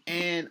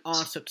 And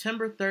on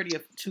September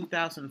 30th,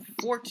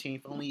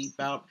 2014, only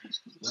about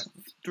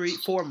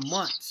 3-4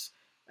 months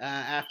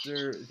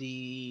after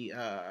the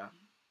I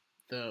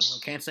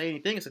can't say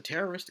anything, it's a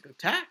terroristic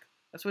attack.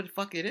 That's what the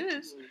fuck it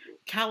is.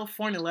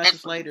 California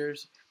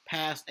legislators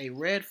passed a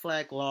red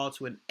flag law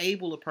to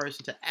enable a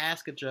person to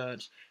ask a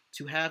judge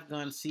to have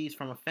guns seized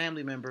from a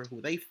family member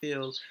who they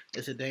feel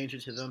is a danger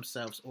to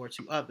themselves or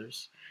to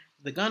others.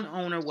 The gun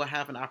owner will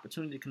have an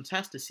opportunity to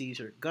contest the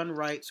seizure. Gun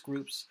rights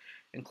groups,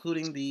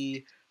 including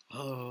the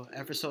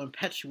ever so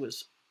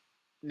impetuous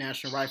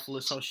National Rifle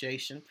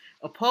Association,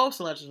 opposed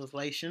the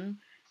legislation,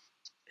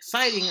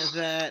 citing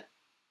that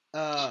did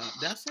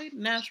I say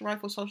National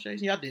Rifle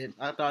Association? Yeah, I did.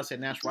 I thought I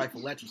said National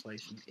Rifle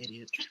Legislation,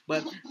 idiot.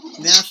 But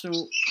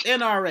National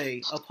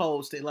NRA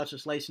opposed the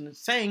legislation,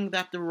 saying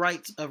that the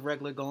rights of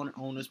regular gun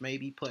owners may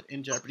be put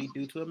in jeopardy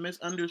due to a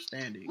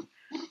misunderstanding.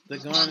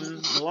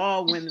 the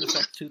law went into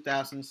effect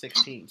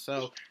 2016.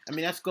 So I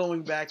mean, that's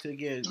going back to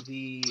again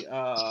the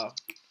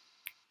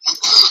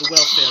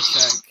welfare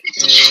check.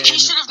 And he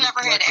should have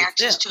never had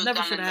access to a never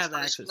gun should in have the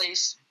first access.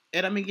 place.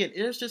 And I mean, again,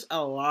 there's just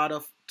a lot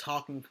of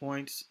talking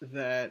points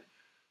that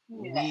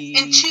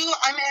And two,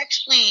 I'm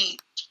actually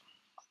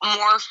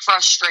more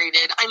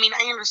frustrated. I mean,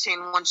 I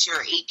understand once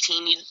you're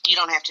 18, you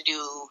don't have to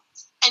do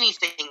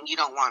anything you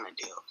don't want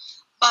to do.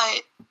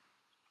 But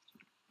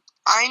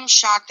I'm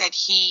shocked that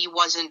he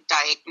wasn't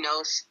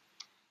diagnosed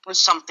with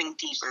something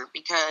deeper,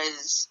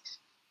 because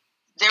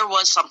there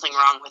was something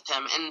wrong with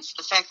him. And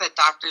the fact that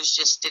doctors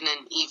just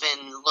didn't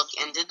even look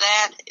into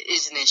that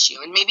is an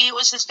issue. And maybe it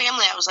was his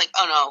family that was like,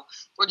 oh no,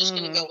 we're just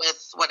going to go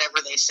with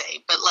whatever they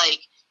say. But like,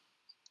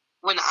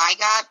 when I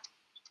got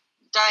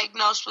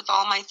diagnosed with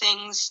all my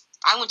things,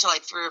 I went to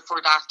like 3 or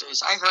 4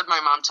 doctors. I heard my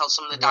mom tell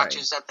some of the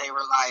doctors that they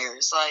were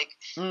liars. Like,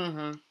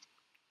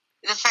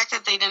 the fact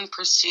that they didn't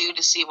pursue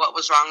to see what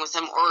was wrong with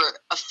him or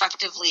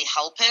effectively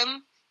help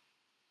him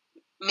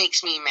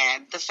makes me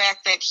mad. The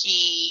fact that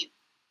he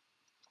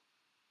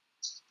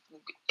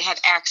had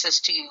access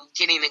to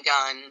getting a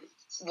gun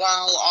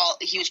while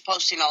he was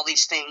posting all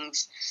these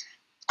things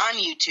on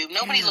YouTube.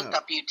 Nobody looked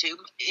up YouTube,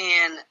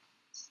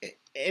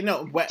 and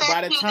no,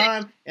 by the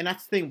time, and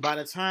that's the thing, by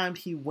the time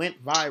he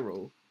went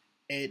viral,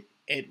 it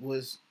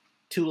was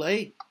too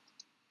late.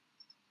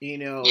 You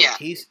know,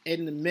 he's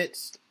in the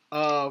midst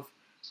of,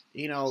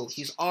 you know,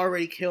 he's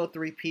already killed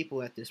 3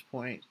 people at this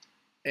point,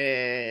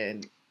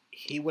 and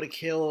he would have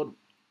killed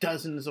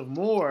dozens of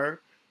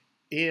more,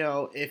 you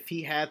know, if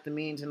he had the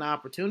means and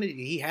opportunity.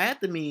 He had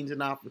the means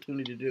and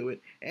opportunity to do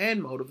it,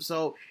 and motive.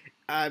 So,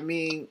 I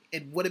mean,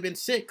 it would have been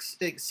 6.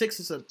 6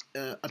 is a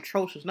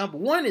atrocious number.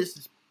 1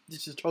 is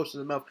just atrocious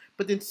enough,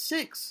 but then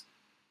 6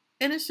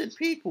 innocent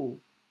people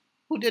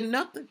who did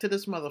nothing to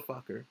this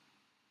motherfucker,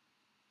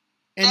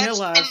 and their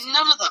lives. And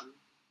none of them.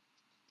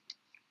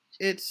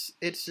 It's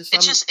it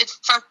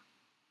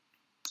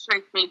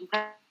frustrates me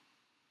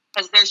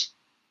because there's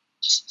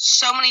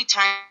so many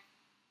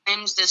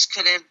times this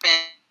could have been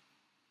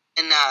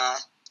in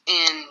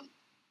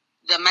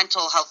the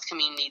mental health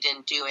community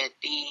didn't do it.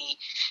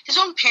 His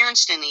own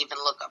parents didn't even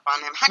look up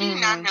on him. How do you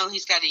not know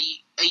he's got a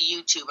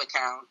YouTube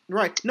account?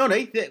 Right. No,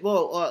 they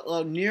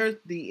near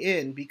the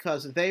end,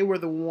 because they were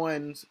the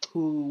ones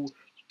who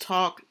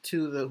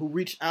who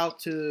reached out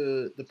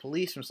to the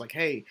police and was like,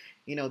 hey,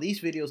 you know, these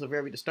videos are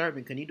very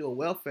disturbing. Can you do a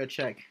welfare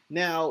check?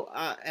 Now,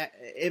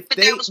 if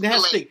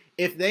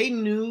they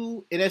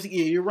knew, and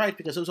you're right,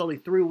 because it was only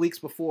 3 weeks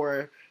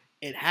before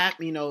it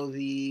happened, you know,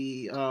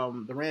 the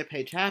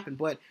rampage happened,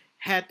 but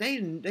had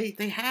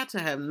they had to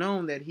have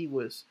known that he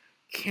was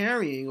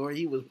carrying or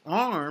he was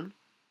armed.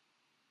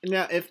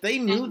 Now, if they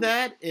knew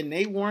that and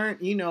they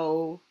weren't, you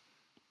know,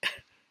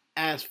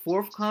 as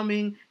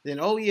forthcoming, then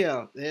oh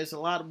yeah, there's a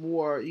lot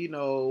more, you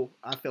know,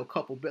 I feel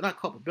not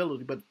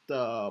culpability, but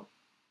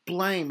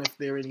blame, if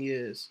there any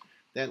is,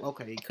 that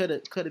okay, he could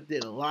have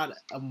did a lot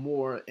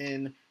more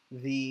in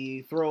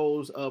the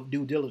throes of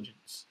due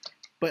diligence.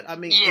 But I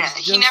mean, yeah,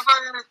 he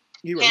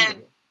never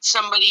had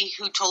somebody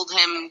who told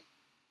him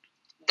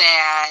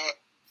that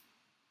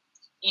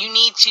you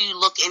need to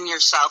look in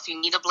yourself,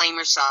 you need to blame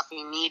yourself,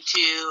 you need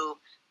to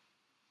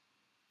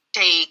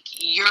take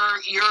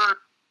your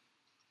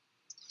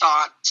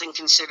thoughts in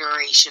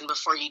consideration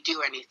before you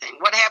do anything.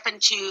 What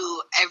happened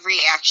to every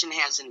action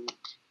has an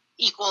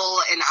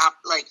equal and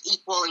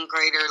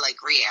greater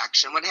like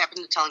reaction? What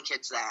happened to telling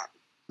kids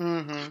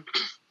that?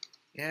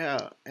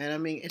 Yeah, and I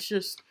mean, it's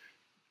just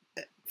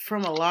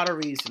from a lot of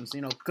reasons, you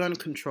know, gun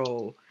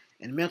control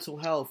and mental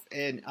health,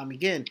 and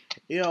again,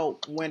 you know,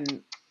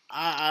 when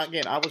I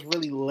was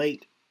really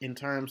late in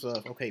terms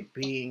of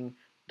being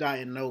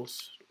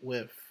diagnosed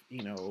with,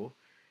 you know,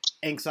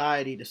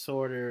 anxiety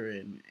disorder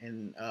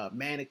and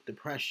manic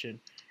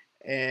depression,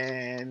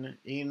 and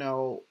you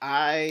know,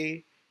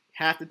 I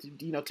have to,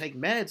 you know, take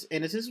meds,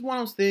 and it's just one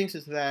of those things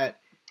is that,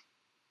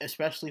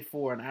 especially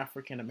for an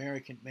African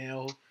American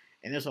male,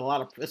 and it's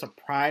a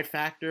pride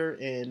factor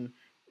in,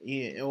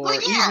 or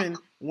even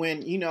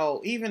when, you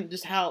know, even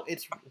just how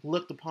it's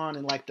looked upon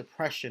in like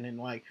depression and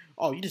like,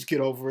 oh, you just get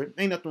over it,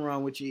 ain't nothing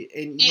wrong with you,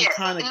 and you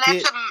kind of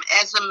get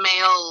as a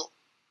male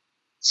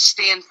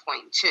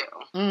standpoint too.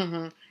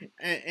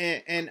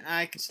 And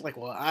I can like,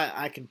 well,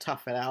 I can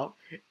tough it out,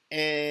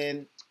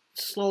 and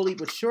slowly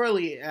but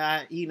surely,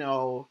 you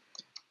know,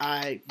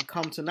 I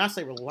come to not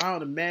say rely on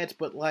the meds,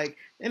 but like,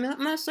 and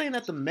I'm not saying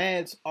that the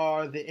meds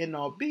are the end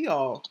all be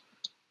all,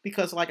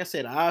 because like I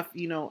said, I've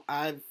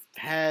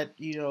had,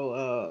 you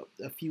know,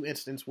 a few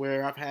instances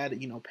where I've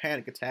had, you know,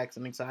 panic attacks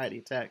and anxiety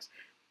attacks,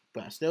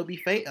 but I still have to be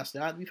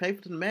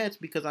faithful to the meds,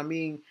 because I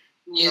mean,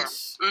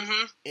 it's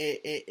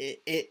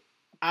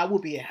I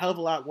would be a hell of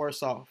a lot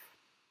worse off.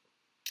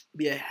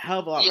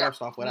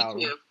 Worse off without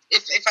them.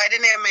 If I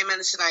didn't have my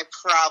medicine, I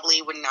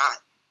probably would not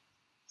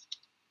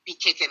be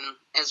kicking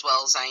as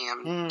well as I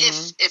am.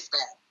 If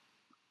that.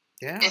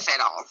 Yeah. If at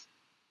all.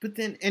 But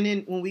then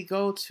when we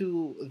go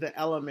to the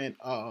element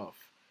of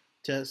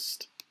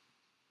just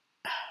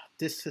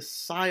this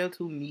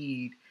societal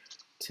need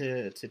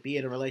to be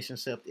in a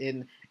relationship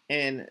and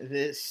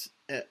this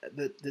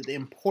the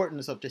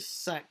importance of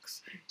just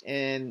sex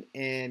and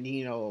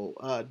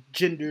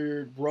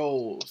gendered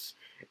roles.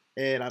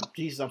 And I'm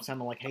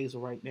sounding like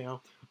Hazel right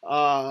now.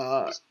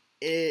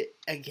 It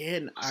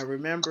again, I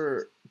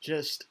remember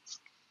just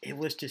it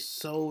was just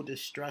so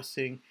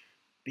distressing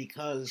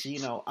because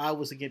I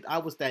was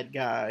that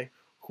guy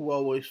who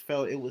always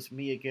felt it was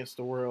me against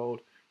the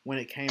world when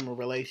it came to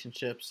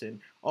relationships, and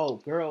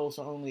girls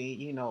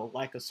only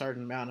like a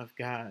certain amount of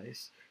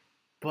guys.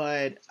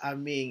 But I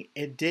mean,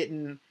 it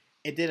didn't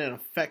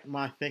affect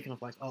my thinking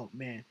of like, oh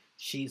man,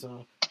 she's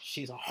a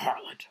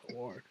harlot,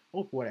 or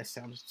oh boy, that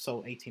sounds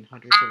so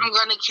 1800s. I'm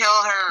gonna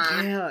kill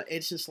her. Yeah,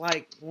 it's just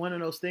like one of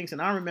those things.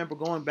 And I remember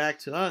going back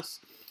to us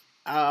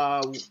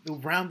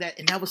around that,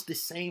 and that was the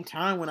same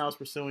time when I was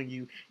pursuing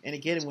you. And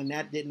again, when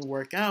that didn't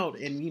work out,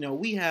 and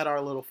we had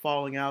our little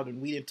falling out, and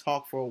we didn't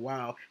talk for a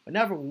while, but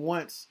never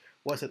once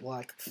was it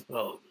like,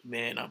 oh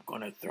man, I'm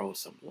gonna throw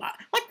some light.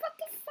 Like, what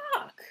the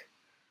fuck?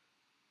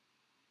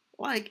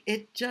 Like,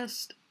 it's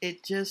just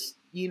it's just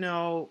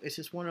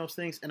one of those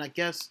things. And I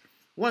guess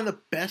one of the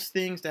best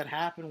things that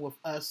happened with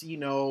us,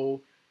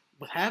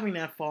 with having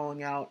that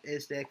falling out,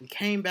 is that we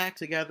came back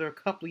together a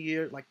couple of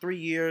years, like 3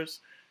 years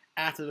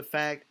after the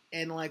fact,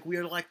 and like we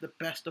were like the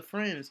best of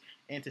friends.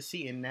 And to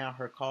see, and now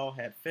her call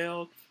had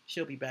failed.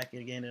 She'll be back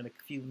again in a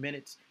few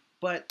minutes,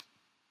 but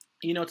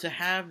to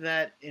have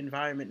that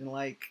environment and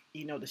like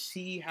to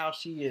see how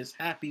she is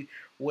happy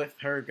with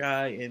her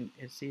guy, and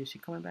see, is she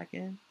coming back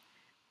in?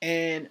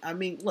 And I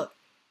mean, look,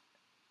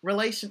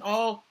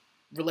 all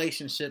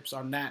relationships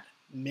are not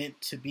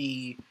meant to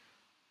be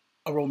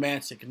a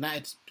romantic, not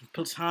it's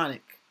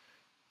platonic,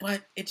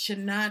 but it should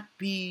not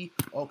be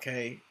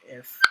okay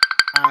if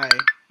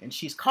and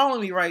she's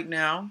calling me right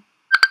now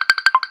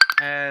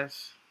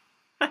as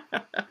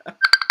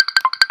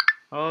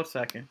hold a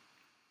second.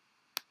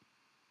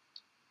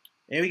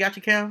 And we got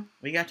you, Cal.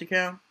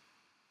 And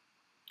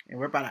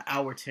we're about an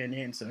hour 10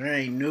 in, so there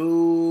ain't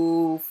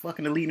no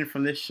fucking deleting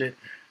from this shit.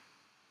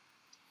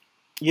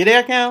 You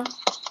there, Cal?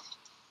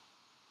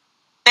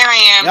 There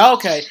I am.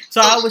 Okay,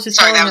 so I was just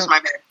sorry, telling that was my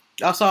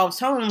bad. So I was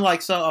telling him, I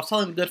was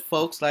telling the good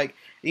folks, like,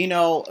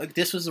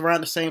 this was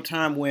around the same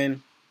time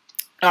when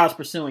I was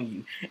pursuing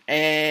you,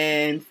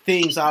 and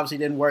things obviously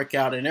didn't work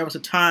out, and there was a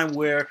time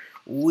where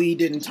we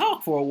didn't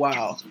talk for a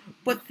while.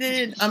 But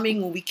then, I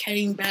mean, when we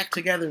came back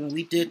together and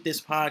we did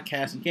this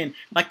podcast again,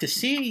 like, to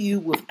see you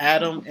with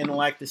Adam, and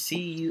like to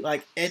see you,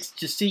 like, it's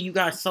just see you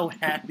guys so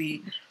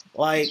happy.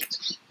 Like,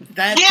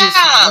 that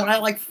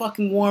that like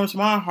fucking warms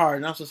my heart.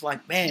 And I was just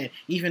like, man,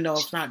 even though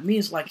it's not me,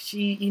 it's like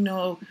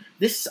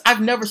this,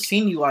 I've never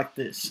seen you like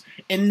this.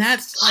 And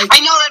that's like, I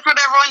know that's what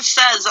everyone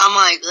says. I'm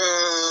like,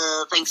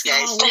 thanks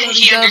guys.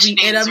 He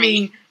understands and I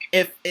mean, me.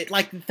 if it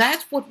like,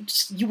 that's what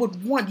you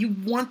would want. You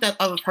want that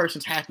other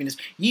person's happiness.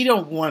 You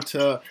don't want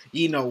to,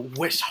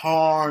 wish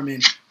harm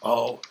and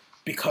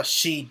because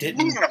she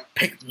didn't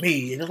pick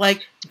me. And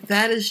like,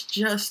 that is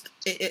just,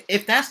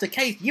 if that's the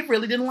case, you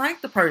really didn't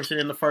like the person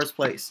in the first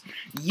place.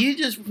 You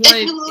just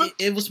wanted,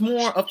 it was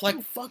more of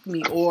like, fuck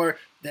me, or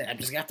I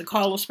just got to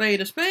call a spade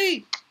a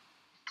spade.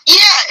 Yeah,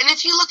 and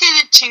if you look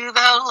at it too,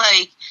 though,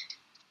 like,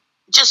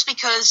 just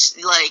because,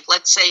 like,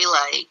 let's say,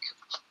 like,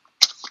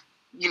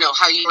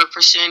 how you were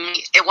pursuing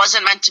me, it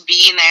wasn't meant to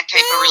be in that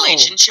type of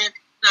relationship.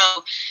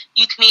 So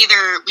we can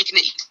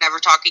never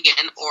talk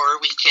again, or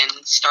we can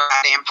start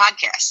a damn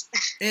podcast.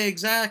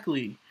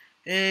 Exactly.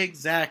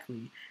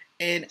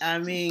 And I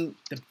mean,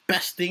 the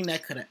best thing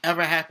that could have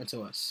ever happened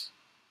to us.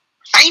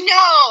 I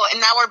know, and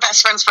now we're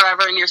best friends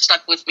forever, and you're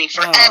stuck with me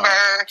forever.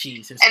 Oh,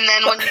 Jesus. And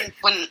then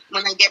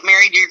when I get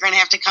married, you're going to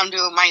have to come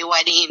to my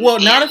wedding. Well,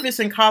 not if it's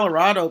in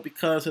Colorado,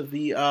 because of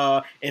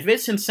the if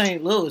it's in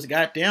St. Louis,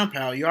 goddamn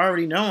pal, you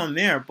already know I'm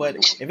there. But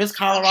if it's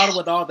Colorado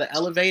with all the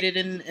elevated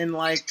and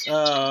like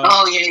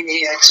oh yeah,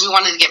 because we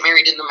wanted to get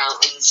married in the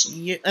mountains.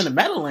 Yeah, in the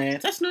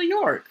Meadowlands. That's New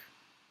York.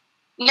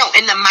 No,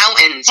 in the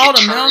mountains. Oh,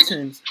 the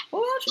mountains.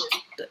 Well,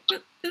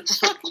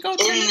 just fucking go in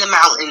the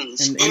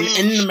mountains. In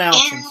the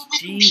mountains.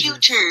 In the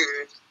future.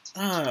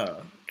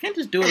 Can't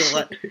just do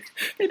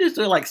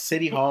it like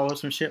City Hall or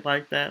some shit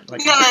like that.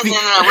 Like, no.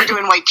 We're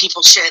doing white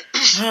people shit.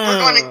 We're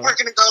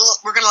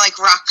gonna like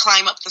rock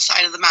climb up the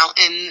side of the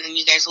mountain, and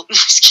you guys will.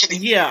 Just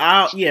kidding.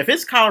 Yeah, if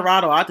it's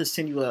Colorado, I'll just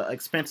send you an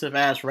expensive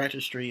ass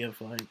registry of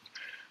like.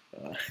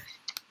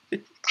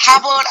 How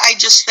about I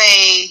just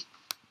say,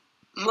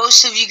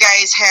 most of you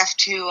guys have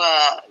to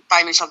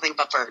buy me something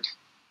but bird.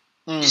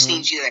 Mm-hmm. Just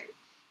need you there.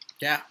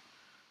 Yeah.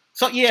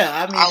 So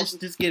yeah, I mean,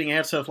 just getting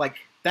ahead of stuff, like,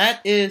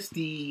 that is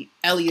the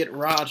Elliot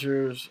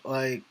Rodgers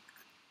like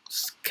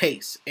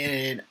case,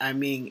 and I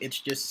mean, it's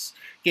just,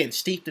 again,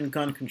 steeped in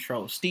gun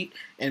control, steeped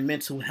in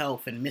mental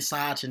health, and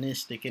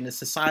misogynistic, and the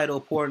societal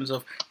importance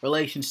of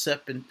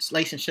relationship and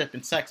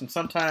sex. And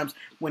sometimes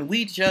when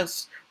we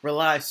just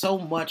rely so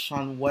much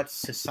on what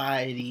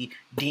society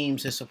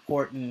deems as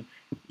important,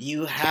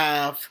 you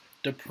have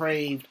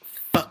depraved,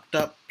 fucked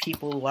up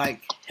people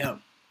like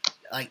him,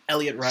 like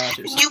Elliot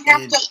Rodgers. And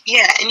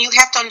you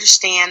have to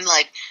understand,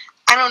 like,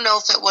 I don't know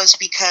if it was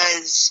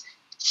because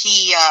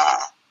he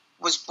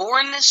was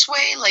born this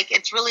way. Like,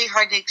 it's really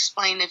hard to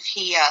explain if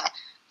he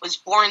was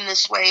born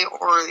this way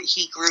or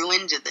he grew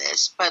into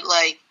this. But,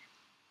 like,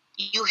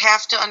 you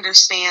have to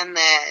understand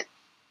that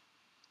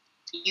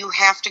you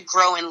have to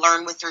grow and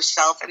learn with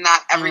yourself, and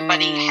not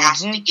everybody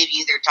has to give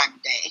you their time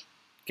of day.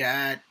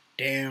 God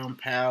damn,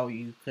 pal,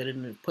 you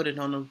couldn't have put it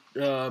on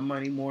the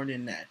money more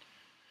than that.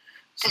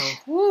 So,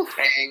 whew.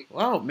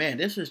 Oh, man,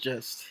 this is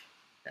just,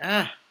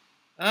 wow.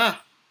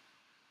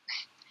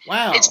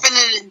 It's been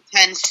an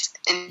intense,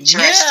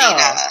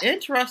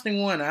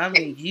 interesting one. I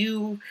mean,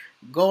 you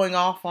going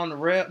off on the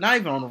rail, not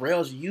even on the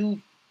rails,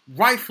 you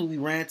rightfully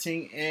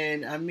ranting,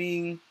 and I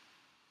mean,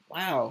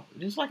 wow.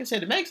 Just like I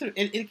said, it makes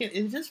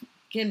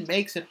it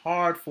makes it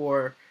hard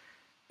for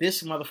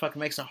this motherfucker.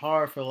 Makes it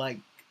hard for, like,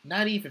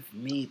 not even for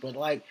me, but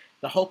like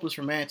the hopeless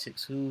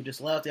romantics who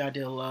just love the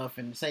idea of love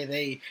and say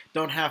they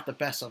don't have the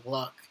best of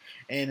luck,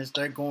 and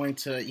they're going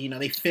to,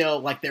 they feel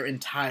like they're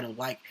entitled.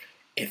 Like,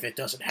 if it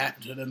doesn't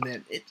happen to them,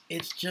 then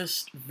it's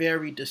just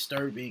very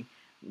disturbing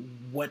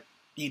what,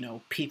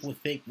 people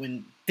think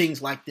when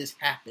things like this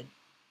happen.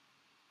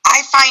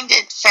 I find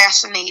it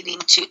fascinating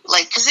too,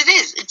 like, because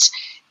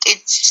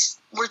it's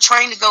we're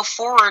trying to go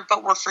forward,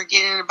 but we're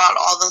forgetting about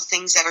all the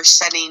things that are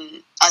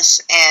setting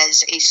us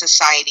as a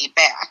society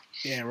back.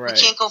 Yeah, right. We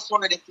can't go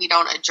forward if we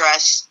don't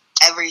address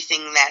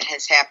everything that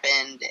has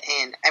happened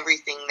and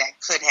everything that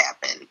could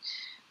happen.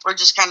 We're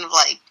just kind of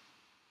like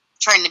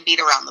trying to beat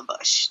around the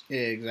bush. Yeah,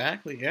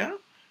 exactly. Yeah.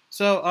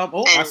 So,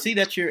 I see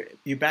that you're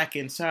back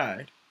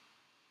inside.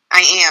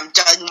 I am.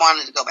 Doug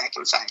wanted to go back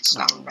inside, so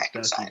now I'm back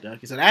inside.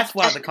 Ducky. So that's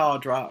why the call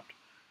dropped.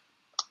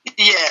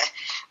 Yeah.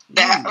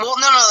 Well,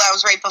 no, that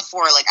was right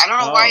before. Like, I don't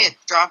know why it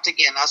dropped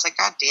again. I was like,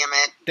 God damn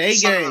it. Day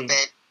game.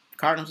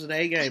 Cardinals'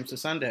 day game. It's a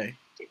Sunday.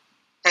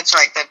 That's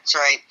right.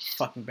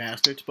 Fucking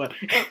bastards. But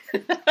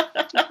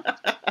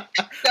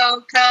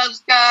go Cubs,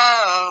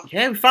 go!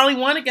 Yeah, we finally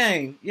won a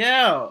game.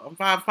 Yeah,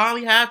 I'm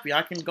finally happy.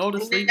 I can go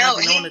to sleep. Hey,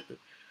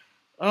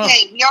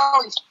 we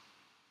always.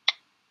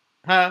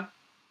 Huh?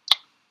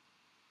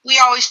 We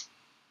always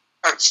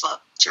start slow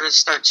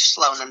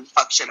and then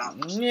fuck shit up.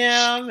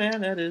 Yeah,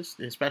 man, that is,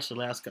 especially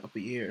the last couple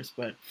of years.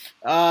 But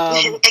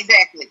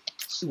exactly.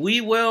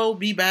 We will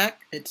be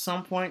back at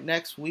some point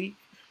next week.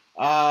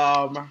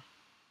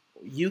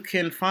 You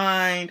can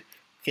find,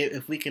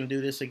 if we can do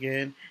this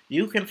again,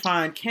 you can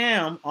find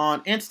Cam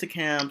on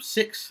Instacam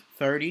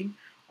 630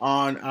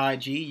 on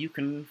IG. You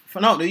can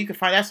find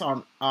that's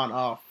on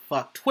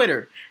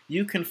Twitter.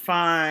 You can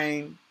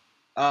find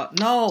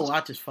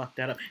I just fucked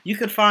that up. You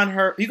can find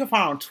her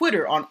on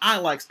Twitter on I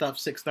Like Stuff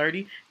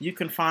 630. You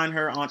can find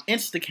her on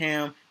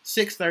Instacam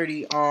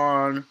 630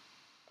 on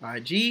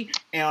IG,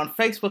 and on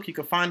Facebook you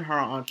can find her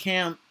on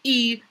Cam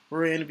E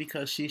Ren,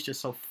 because she's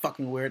just so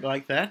fucking weird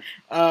like that.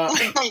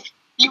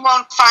 You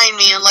won't find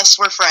me unless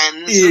we're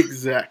friends.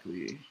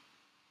 Exactly.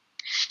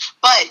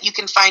 But you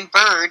can find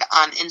Bird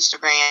on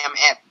Instagram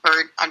at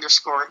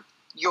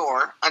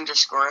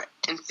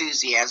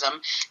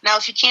bird_your_enthusiasm. Now,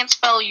 if you can't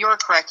spell your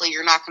correctly,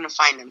 you're not going to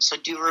find him, so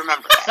do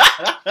remember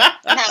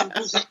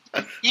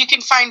that. You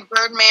can find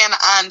Birdman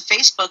on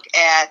Facebook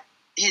at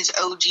his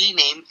OG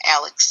name,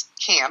 Alex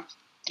Camp.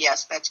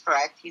 Yes, that's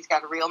correct. He's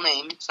got a real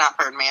name. It's not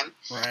Birdman.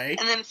 Right.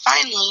 And then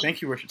finally,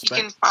 thank you, Richard Speck.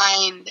 You can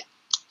find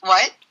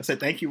what? I said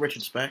thank you,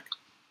 Richard Speck.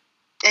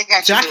 I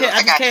got you.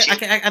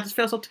 I just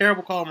feel so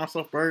terrible calling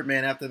myself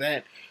Birdman after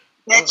that.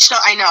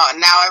 I know.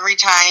 Now every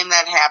time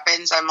that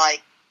happens, I'm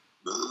like,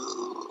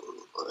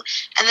 ooh.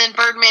 And then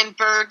Birdman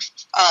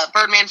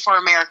for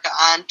America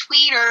on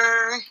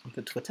Twitter.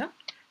 The Twitter.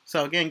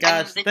 So again,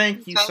 guys,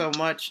 thank you so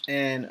much.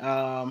 And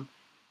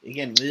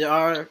again,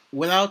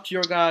 without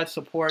your guys'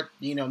 support,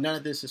 none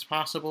of this is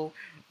possible.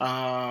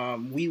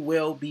 We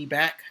will be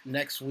back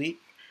next week.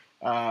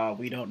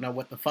 We don't know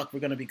what the fuck we're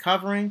going to be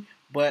covering,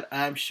 but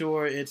I'm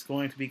sure it's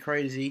going to be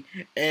crazy.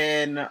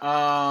 And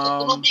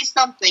it'll be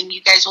something.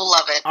 You guys will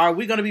love it. Are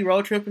we going to be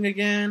road tripping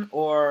again,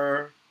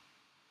 or?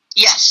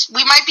 Yes,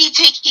 we might be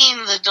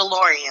taking the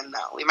DeLorean,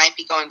 though. We might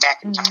be going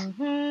back in time.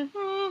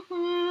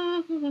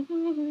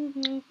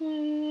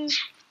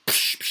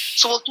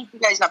 So we'll keep you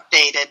guys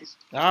updated.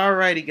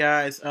 Alrighty,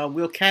 guys.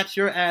 We'll catch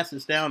your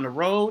asses down the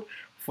road.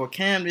 For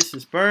Cam, this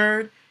is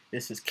Bird.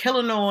 This is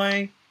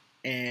Killinois.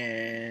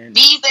 And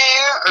be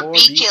there or be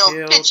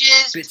killed,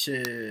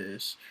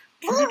 bitches.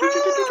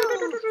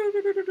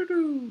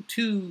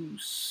 Too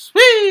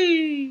sweet.